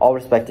 All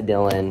respect to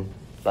Dylan,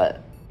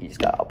 but you just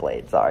got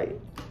outplayed, sorry.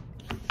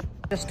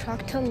 Just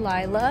talked to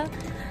Lila,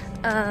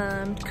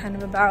 kind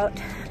of about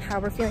how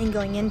we're feeling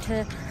going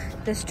into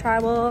this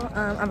tribal.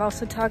 I've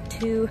also talked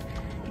to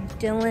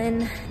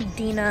Dylan,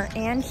 Dina,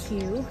 and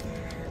Hugh.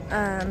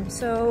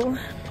 So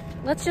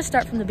let's just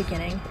start from the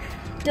beginning.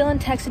 Dylan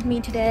texted me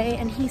today,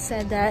 and he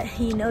said that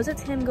he knows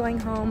it's him going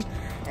home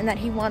and that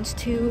he wants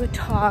to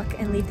talk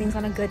and leave things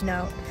on a good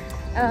note.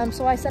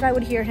 So I said I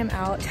would hear him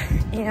out,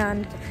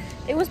 and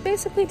it was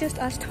basically just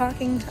us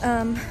talking.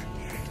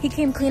 He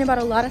came clean about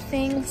a lot of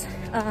things,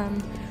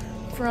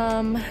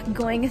 from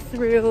going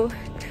through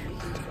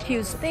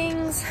Hugh's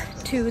things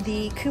to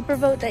the Cooper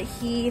vote that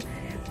he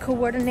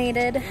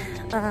coordinated,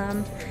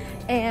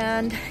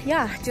 and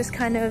yeah, just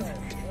kind of,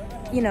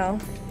 you know,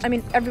 I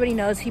mean, everybody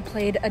knows he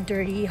played a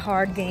dirty,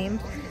 hard game,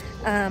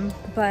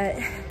 but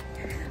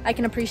I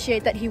can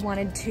appreciate that he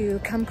wanted to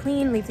come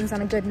clean, leave things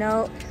on a good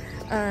note,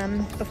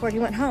 before he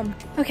went home.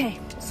 Okay,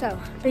 so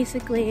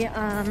basically,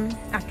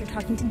 after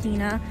talking to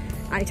Dina,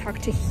 I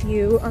talked to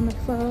Hugh on the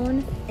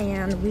phone,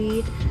 and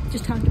we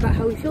just talked about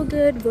how we feel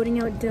good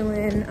voting out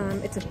Dylan.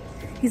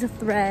 He's a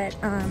threat,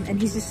 and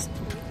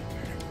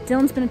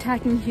Dylan's been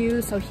attacking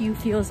Hugh, so Hugh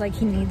feels like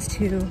he needs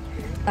to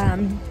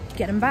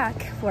get him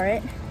back for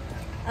it.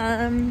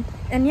 And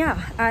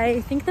yeah, I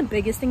think the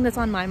biggest thing that's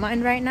on my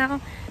mind right now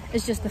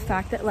is just the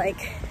fact that,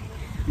 like,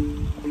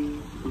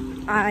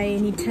 I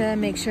need to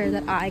make sure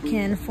that I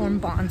can form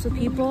bonds with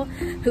people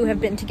who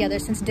have been together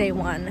since day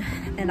one,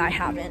 and I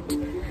haven't.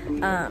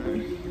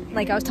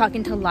 Like, I was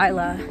talking to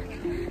Lila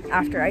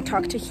after I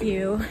talked to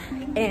Hugh,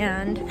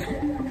 and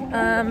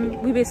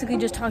we basically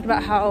just talked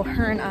about how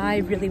her and I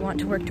really want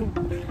to work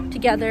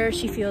together.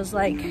 She feels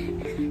like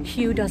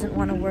Hugh doesn't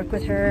want to work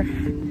with her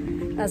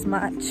as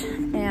much,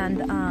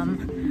 and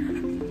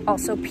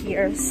also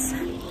Pierce,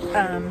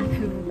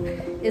 who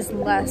is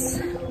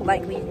less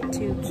likely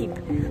to keep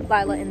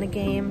Lila in the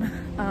game.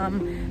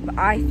 But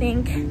I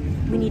think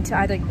we need to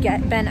either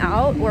get Ben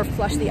out or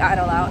flush the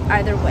idol out,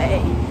 either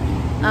way.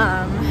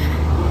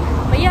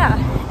 But yeah,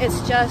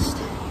 it's just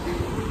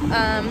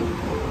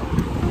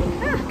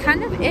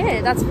kind of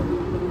it. That's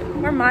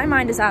where my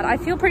mind is at. I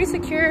feel pretty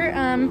secure.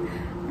 Yeah,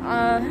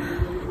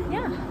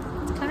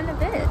 that's kind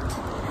of it.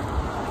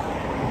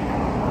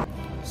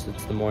 So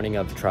it's the morning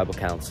of tribal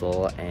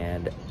council,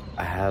 and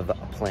I have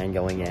a plan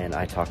going in.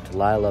 I talked to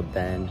Lila,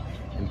 Ben,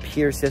 and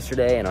Pierce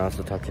yesterday, and I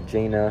also talked to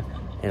Jaina,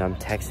 and I'm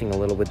texting a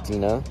little with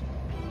Dina.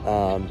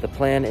 The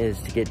plan is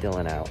to get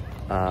Dylan out.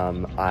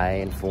 I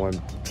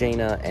informed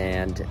Jaina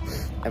and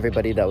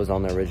everybody that was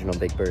on the original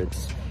Big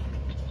Birds.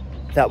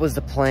 That was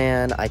the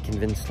plan. I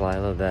convinced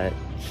Lila that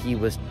he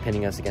was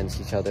pinning us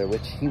against each other,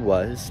 which he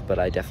was, but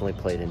I definitely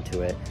played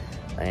into it.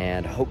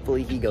 And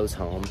hopefully he goes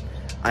home.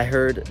 I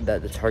heard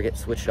that the target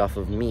switched off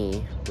of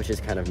me, which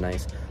is kind of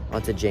nice,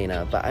 onto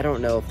Jaina, but I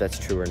don't know if that's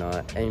true or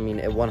not. I mean,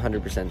 it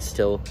 100%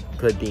 still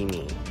could be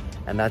me,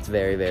 and that's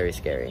very, very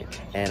scary.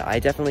 And I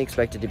definitely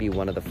expected to be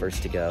one of the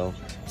first to go,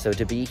 so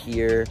to be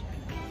here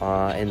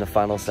in the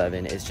final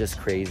 7 is just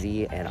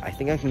crazy, and I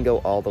think I can go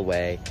all the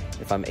way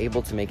if I'm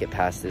able to make it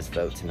past this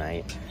vote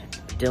tonight.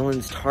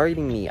 Dylan's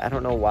targeting me. I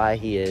don't know why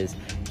he is.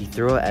 He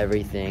threw out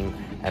everything.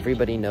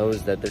 Everybody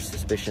knows that there's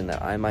suspicion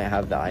that I might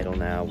have the idol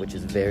now, which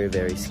is very,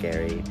 very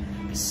scary.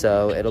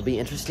 So it'll be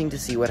interesting to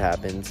see what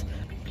happens.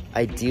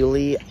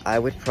 Ideally, I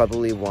would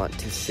probably want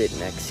to sit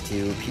next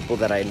to people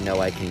that I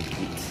know I can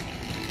beat.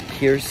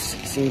 Pierce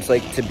seems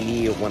like to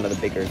be one of the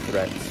bigger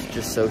threats,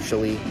 just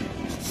socially.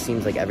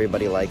 Seems like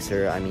everybody likes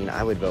her. I mean,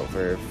 I would vote for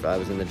her if I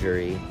was in the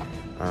jury.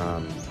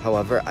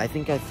 However, I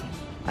think I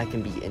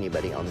can beat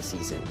anybody on the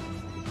season.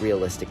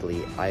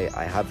 Realistically,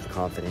 I have the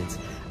confidence.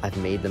 I've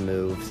made the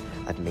moves.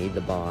 I've made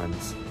the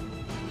bonds.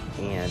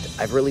 And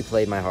I've really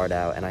played my heart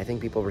out, and I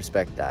think people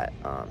respect that.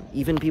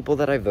 Even people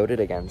that I voted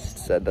against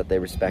said that they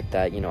respect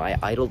that. You know, I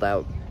idled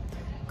out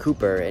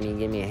Cooper, and he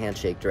gave me a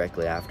handshake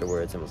directly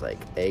afterwards and was like,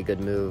 hey,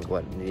 good move,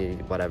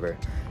 whatever.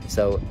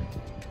 So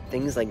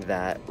things like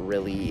that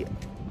really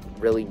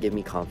give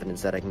me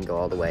confidence that I can go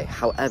all the way.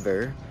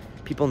 However,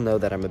 people know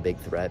that I'm a big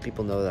threat.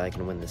 People know that I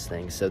can win this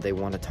thing, so they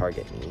want to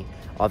target me.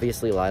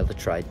 Obviously, Lila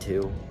tried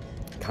to.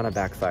 Kind of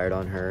backfired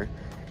on her,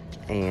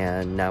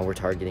 and now we're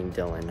targeting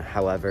Dylan.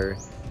 However,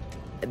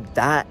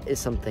 that is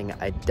something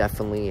I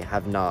definitely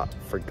have not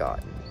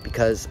forgotten,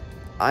 because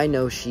I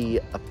know she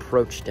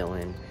approached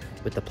Dylan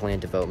with the plan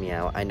to vote me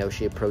out. I know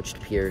she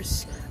approached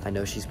Pierce. I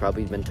know she's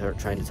probably been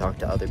trying to talk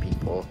to other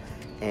people,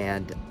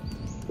 and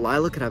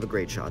Lila could have a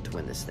great shot to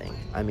win this thing.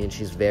 I mean,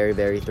 she's very,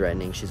 very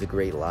threatening. She's a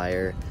great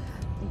liar,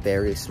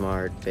 very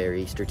smart,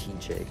 very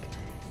strategic,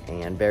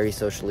 and very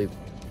socially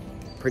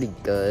pretty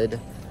good.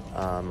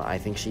 I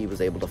think she was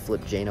able to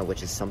flip Jaina,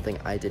 which is something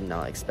I did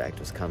not expect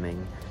was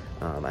coming.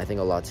 I think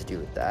a lot to do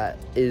with that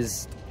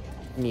is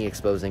me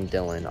exposing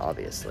Dylan,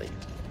 obviously.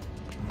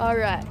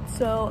 Alright,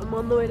 so I'm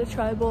on the way to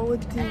Tribal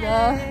with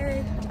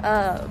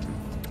Dina.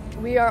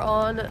 We are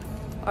on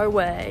our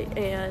way,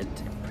 and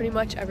pretty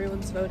much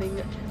everyone's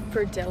voting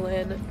for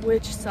Dylan,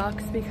 which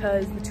sucks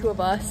because the two of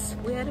us,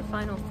 we had a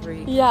final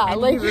 3. Yeah,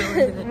 like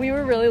we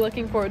were really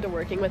looking forward to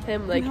working with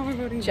him, like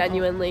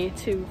genuinely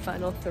to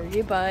final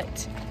 3,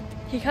 but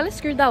he kind of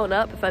screwed that one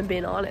up, if I'm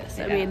being honest.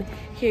 Yeah. I mean,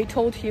 he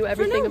told Hugh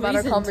everything about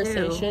our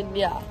conversation. Too.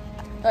 Yeah,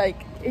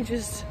 like it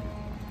just,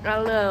 I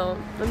don't know.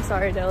 I'm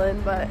sorry,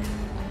 Dylan, but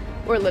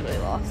we're literally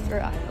lost,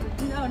 or I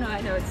am. No,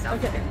 I know it's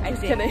not. Okay, I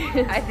just think.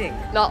 kidding. I think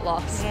not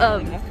lost.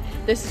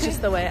 This is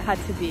just the way it had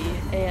to be,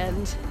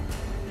 and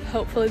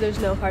hopefully there's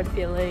no hard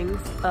feelings.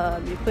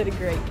 You played a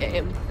great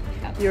game.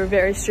 You were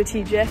very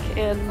strategic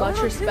and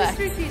much respect.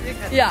 Strategic.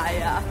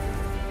 Yeah.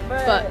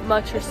 But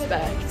much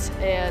respect,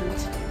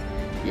 and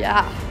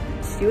yeah.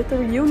 See you at the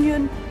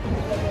reunion.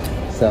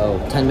 So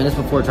 10 minutes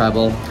before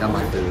Tribal, got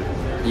my food.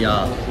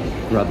 Yeah,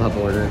 Grubhub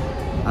order.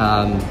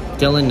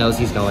 Dylan knows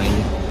he's going.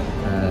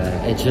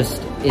 It's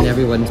just in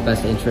everyone's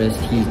best interest.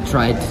 He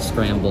tried to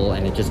scramble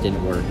and it just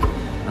didn't work.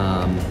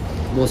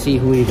 We'll see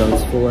who he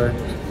votes for.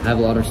 I have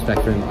a lot of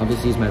respect for him.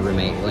 Obviously, he's my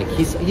roommate. Like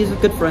he's a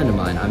good friend of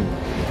mine.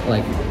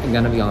 I'm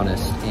gonna be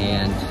honest,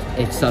 and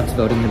it sucks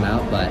voting him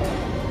out, but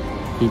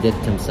he did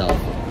it himself,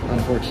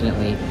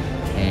 unfortunately.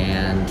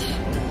 And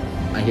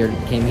I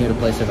came here to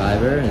play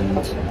Survivor, and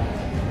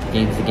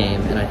game's the game,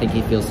 and I think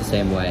he feels the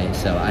same way.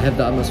 So I have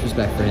the utmost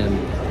respect for him.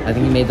 I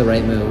think he made the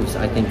right moves.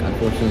 I think,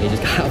 unfortunately, he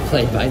just got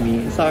outplayed by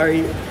me. Sorry.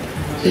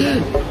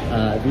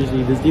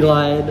 Usually this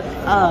D-line.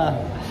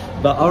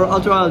 But I'll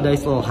draw a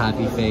nice little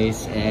happy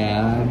face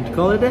and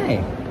call it a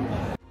day.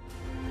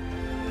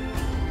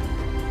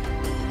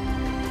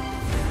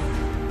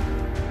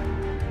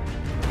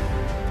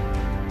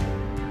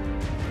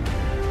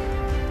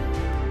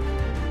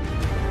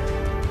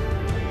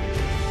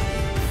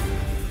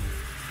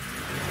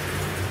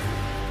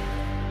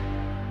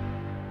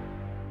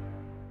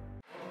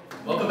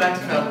 Welcome back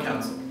to Tribal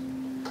Council.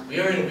 We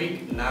are in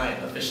week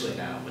 9 officially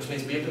now, which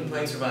means we have been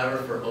playing Survivor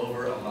for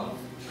over a month.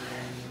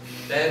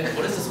 Ben,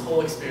 what has this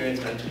whole experience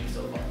meant to you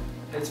so far?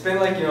 It's been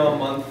like, a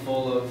month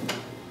full of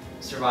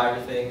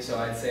Survivor thing, so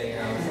I'd say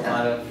it's a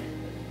lot of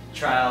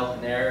trial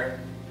and error.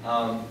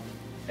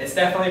 It's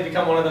definitely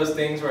become one of those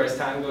things where as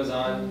time goes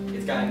on,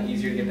 it's gotten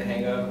easier to get the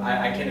hang of.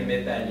 I can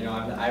admit that, you know,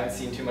 I haven't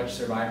seen too much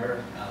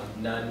Survivor,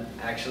 none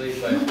actually,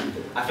 but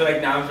I feel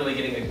like now I'm really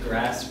getting a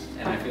grasp,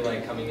 and I feel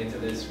like coming into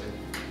this with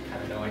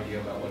kind of no idea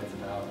about what it's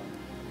about,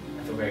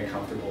 I feel very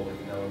comfortable with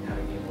knowing how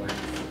the game works.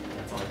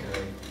 That's all I can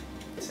really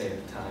say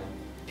at the time.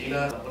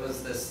 Dina, what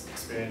has this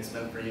experience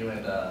meant for you,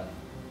 and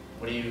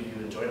what do you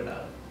enjoyed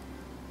about it?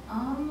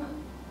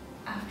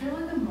 After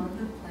like a month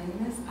of playing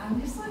this,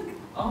 I'm just like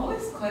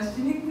always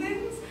questioning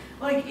things.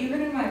 Like even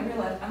in my real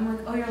life, I'm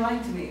like, oh, you're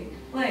lying to me.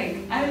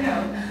 Like, I don't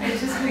know, it's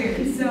just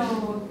weird.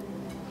 So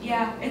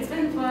yeah, it's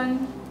been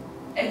fun.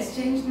 It's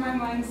changed my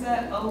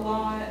mindset a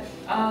lot.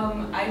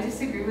 I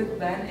disagree with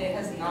Ben, it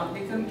has not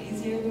become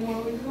easier the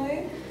more we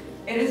play.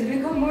 It has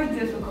become more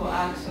difficult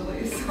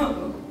actually,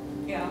 so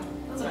yeah,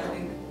 that's what I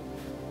think.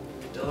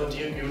 Dylan, do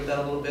you agree with that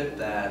a little bit,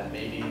 that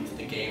maybe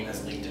the game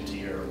has leaked into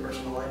your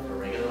personal life or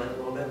regular life a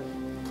little bit?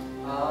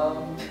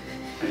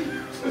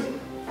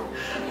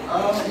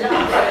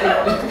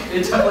 Yeah,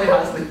 it definitely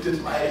has leaked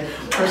into my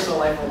personal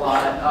life a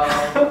lot.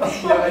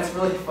 You know, it's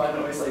really fun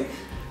always like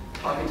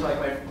talking to like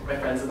my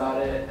friends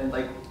about it and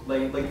like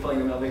filling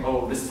them out like,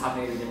 oh, this is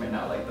happening in the game right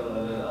now, like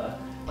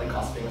like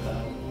gossiping with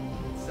them.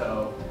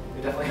 So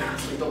it definitely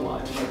has leaked a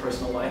lot into my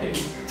personal life.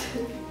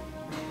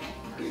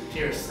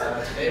 Pierce,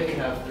 today we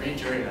have 3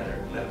 jury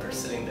members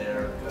sitting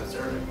there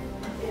observing.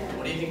 Yeah.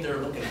 What do you think they're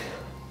looking for?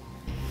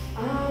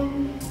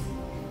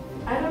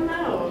 I don't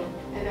know.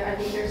 And I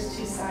think there's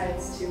 2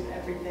 sides to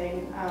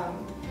everything.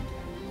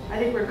 I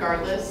think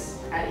regardless,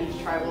 at each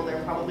tribal,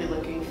 they're probably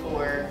looking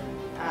for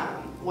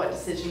what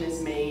decision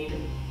is made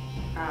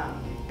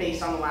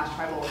based on the last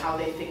tribal, how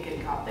they think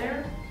it got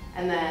there,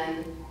 and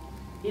then,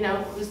 you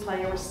know, who's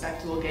playing a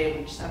respectable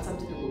game, which that's up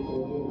to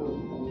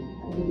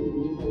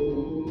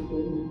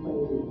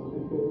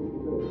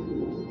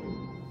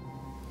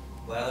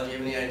Lila, do you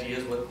have any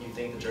ideas what you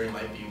think the jury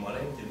might be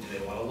wanting? Do they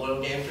want a loyal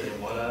game? Do they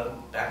want a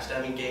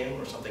backstabbing game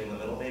or something in the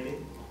middle maybe?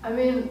 I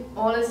mean,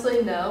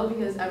 honestly, no,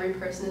 because every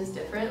person is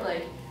different.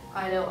 Like,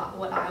 I know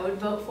what I would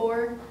vote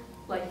for,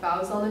 like if I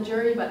was on the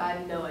jury, but I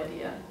have no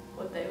idea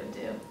what they would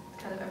do.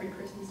 Kind of every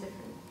person's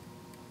different.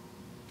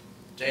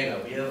 Jana,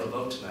 we have a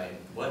vote tonight.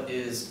 What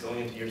is going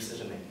into your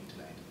decision making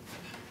tonight?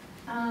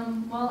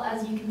 Well,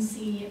 as you can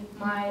see,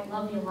 my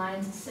lovely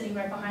alliance is sitting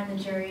right behind the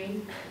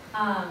jury.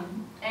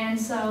 And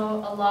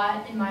so a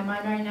lot in my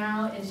mind right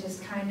now is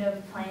just kind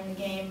of playing the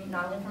game,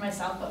 not only for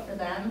myself, but for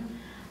them.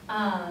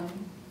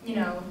 You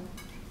know,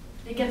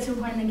 it gets to a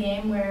point in the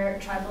game where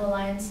tribal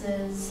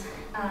alliances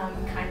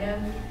kind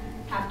of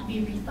have to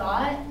be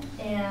rethought,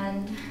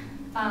 and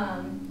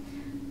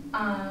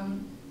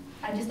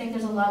I just think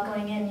there's a lot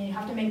going in. You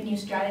have to make new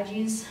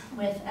strategies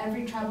with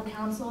every tribal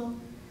council,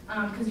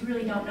 because you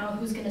really don't know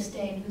who's going to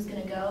stay and who's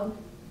going to go.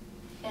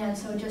 And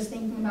so just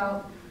thinking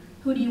about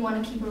who do you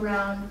want to keep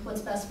around,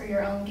 what's best for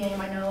your own game.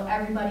 I know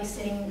everybody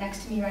sitting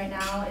next to me right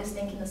now is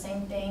thinking the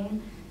same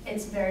thing.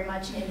 It's very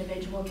much an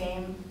individual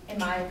game in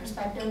my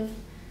perspective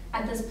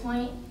at this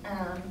point,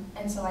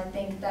 and so I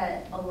think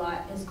that a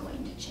lot is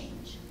going to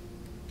change.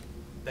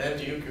 Ben,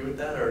 do you agree with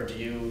that, or do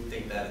you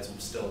think that it's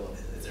still,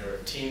 is there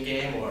a team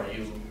game, or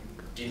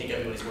do you think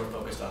everybody's more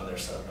focused on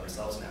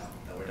themselves now,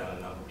 that we're down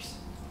in numbers?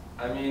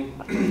 I mean,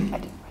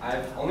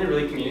 I've only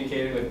really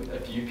communicated with a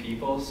few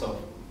people, so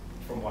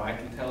from what I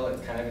can tell,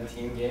 it's kind of a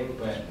team game,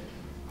 but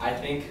I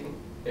think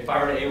if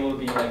I were able to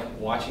be like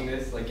watching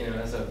this, like, you know,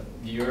 as a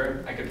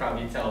viewer, I could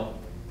probably tell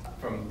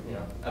from, you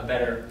know, a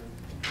better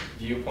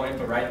viewpoint,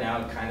 but right now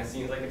it kind of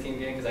seems like a team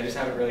game because I just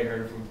haven't really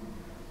heard from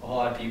a whole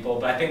lot of people,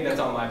 but I think that's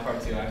on my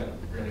part too. I haven't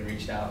really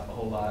reached out a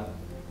whole lot,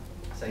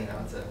 so, you know,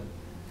 it's a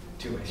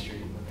two-way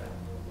street with that.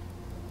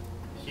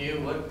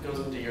 Hugh, what goes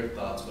into your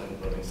thoughts when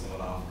voting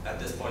someone off at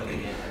this point in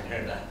the game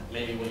compared to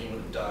maybe what you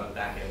would have done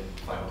back in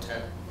Final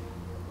 10?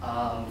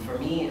 For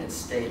me, it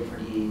stayed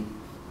pretty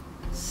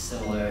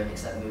similar,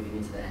 except moving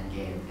into the end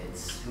game.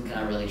 It's who can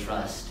I really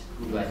trust?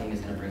 Who do I think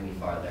is going to bring me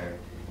farther?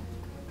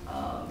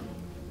 And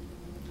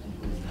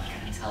who's not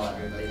going to tell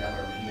everybody that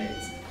we're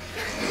roommates?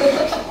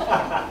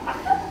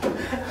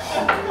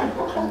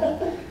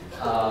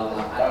 I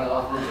don't know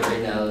if the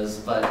jury knows,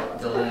 but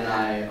Dylan and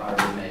I are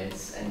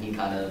roommates, and he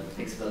kind of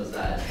exposed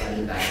that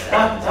trying to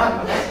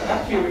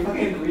backstab. Here, we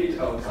fucking agreed.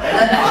 Oh, sorry. We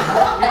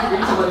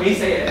agreed to let me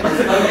say it.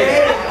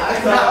 Okay.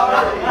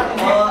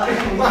 Well,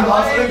 you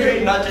also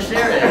agreed not to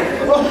share it.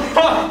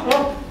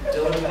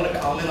 Dylan, you want to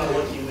comment on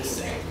what he was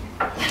saying?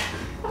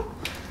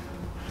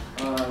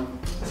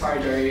 Sorry,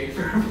 Jerry,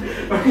 for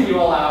putting you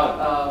all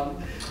out.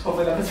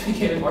 Hopefully that puts me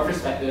in more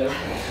perspective.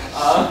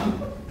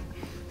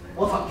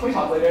 Can we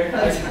talk later?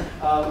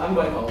 I'm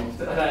going home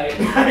tonight.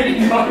 I need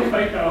to go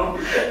going home.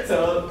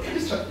 So,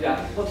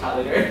 yeah, we'll chat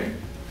later.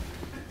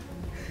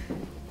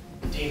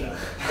 Dina.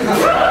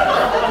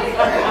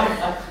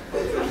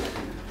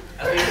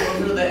 As we go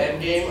through the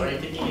end game, are you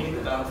thinking anything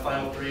about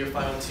Final 3 or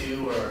Final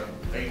 2, or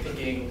are you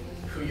thinking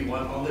who you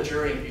want on the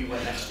jury and who you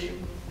want next to you?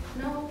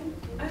 No,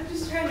 I'm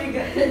just trying to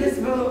get through this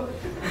vote.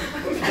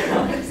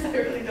 I'm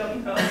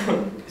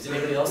Is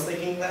anybody else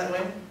thinking that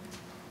way?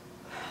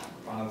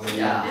 Probably,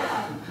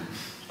 yeah.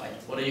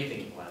 What are you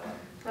thinking, Lila?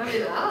 I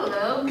mean, I don't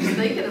know. I'm just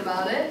thinking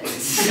about it.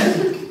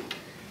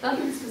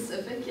 Nothing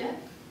specific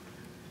yet.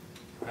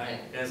 Alright,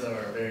 you guys are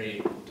a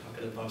very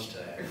talkative bunch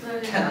today.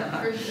 For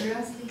sure.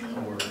 If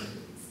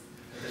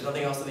there's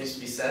nothing else that needs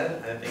to be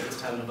said, I think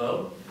it's time to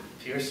vote.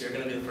 Pierce, you're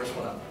going to be the first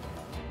one up.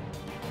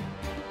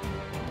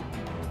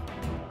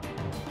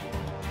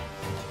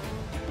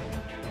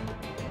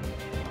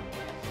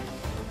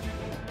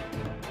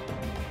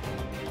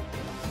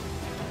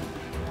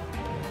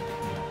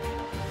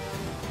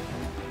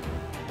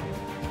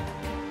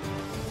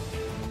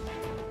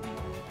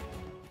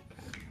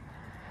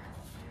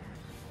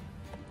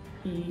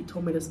 He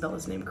told me to spell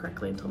his name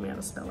correctly and told me how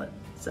to spell it.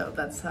 So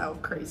that's how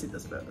crazy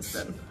this vote has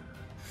been.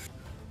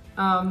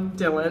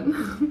 Dylan,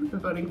 I'm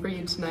voting for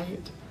you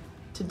tonight.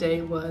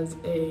 Today was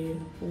a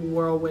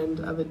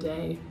whirlwind of a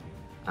day.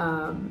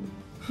 And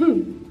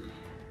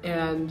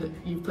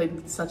you've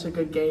played such a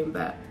good game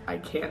that I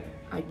can't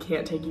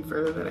take you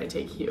further than I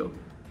take you.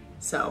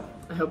 So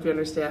I hope you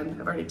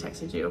understand. I've already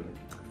texted you.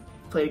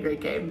 Played a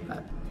great game,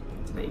 but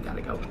tonight you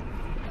gotta go.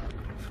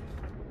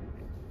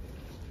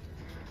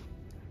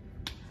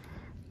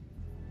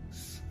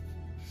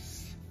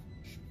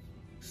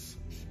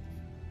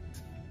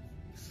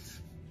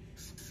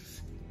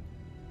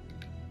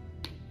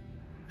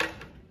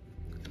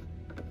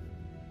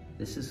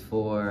 This is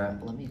for,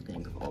 let me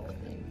think of all the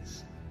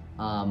things.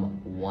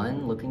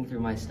 1, looking through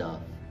my stuff.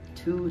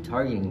 2,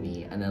 targeting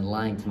me and then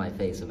lying to my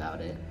face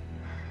about it.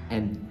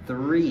 And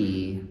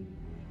 3,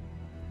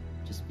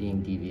 just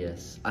being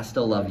devious. I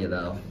still love you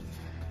though.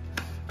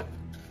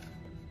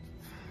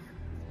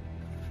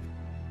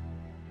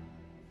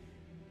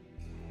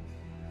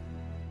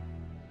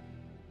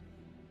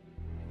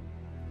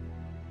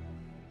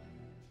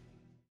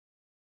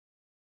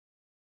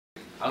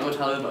 I'll go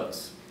tally the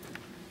votes.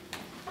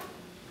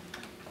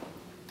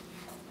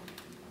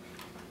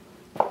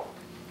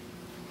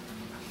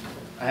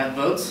 I have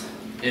votes.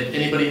 If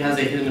anybody has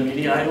a hidden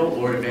immunity idol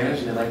or advantage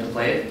and they'd like to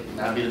play it,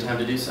 now would be the time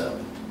to do so.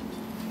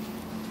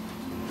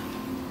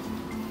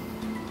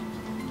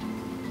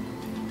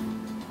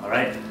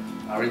 Alright,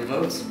 I'll read the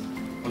votes.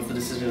 Once the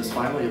decision is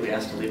final, you'll be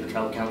asked to leave the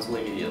tribal council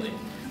immediately.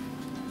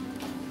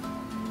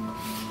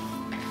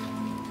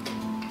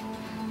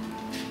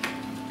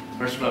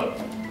 First vote,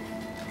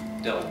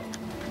 Dylan.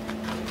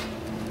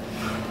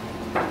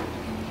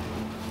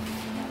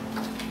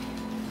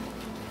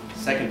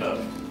 Second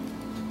vote,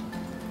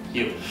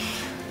 Hugh.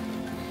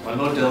 1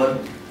 vote Dylan,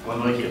 1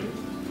 vote Hugh.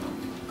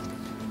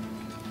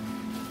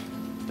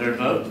 Third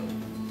vote,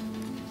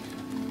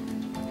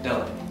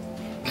 Dylan.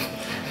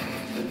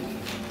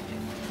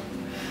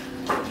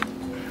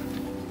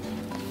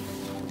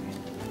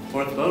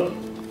 Fourth vote,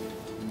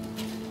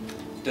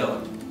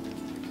 Dylan.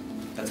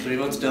 That's 3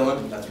 votes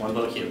Dylan, that's 1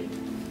 vote Hugh.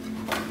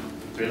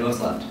 3 votes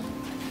left.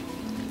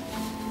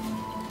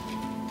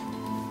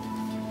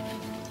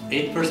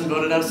 8th person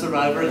voted out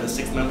Survivor and the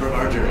 6th member of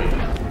our jury.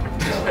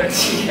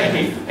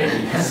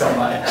 Thank you so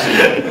much.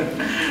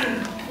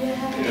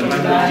 You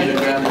want you to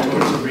grab the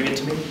torch and bring it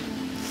to me?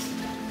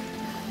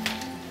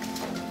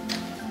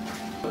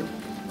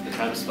 The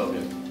time is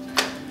spoken.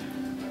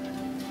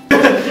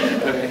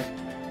 Okay.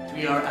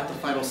 We are at the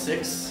final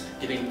 6,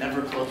 getting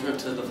ever closer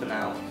to the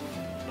finale.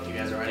 Hope you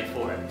guys are ready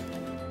for it.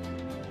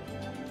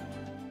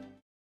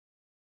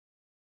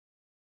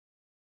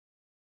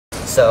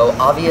 So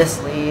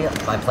obviously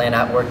my plan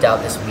worked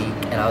out this week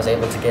and I was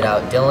able to get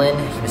out Dylan.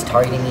 He was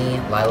targeting me,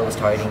 Lila was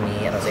targeting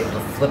me, and I was able to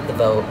flip the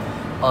vote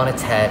on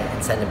its head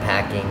and send him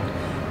packing.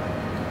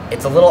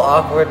 It's a little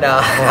awkward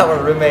now that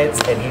we're roommates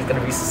and he's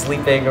gonna be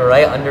sleeping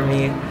right under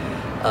me.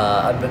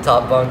 I'm the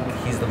top bunk,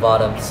 he's the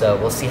bottom, so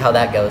we'll see how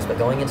that goes. But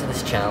going into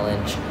this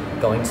challenge,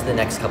 going to the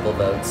next couple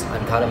votes,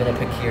 I'm kind of in a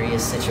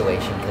precarious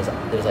situation because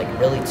there's like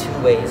really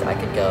 2 ways I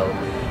could go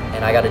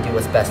and I gotta do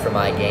what's best for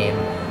my game.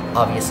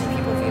 Obviously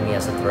people view me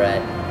as a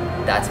threat.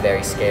 That's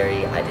very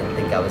scary. I didn't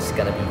think I was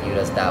gonna be viewed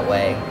as that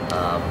way.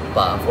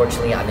 But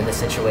unfortunately I'm in this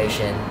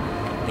situation.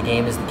 The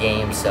game is the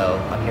game, so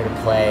I'm here to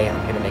play,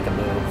 I'm here to make a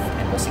move,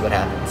 and we'll see what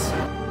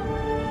happens.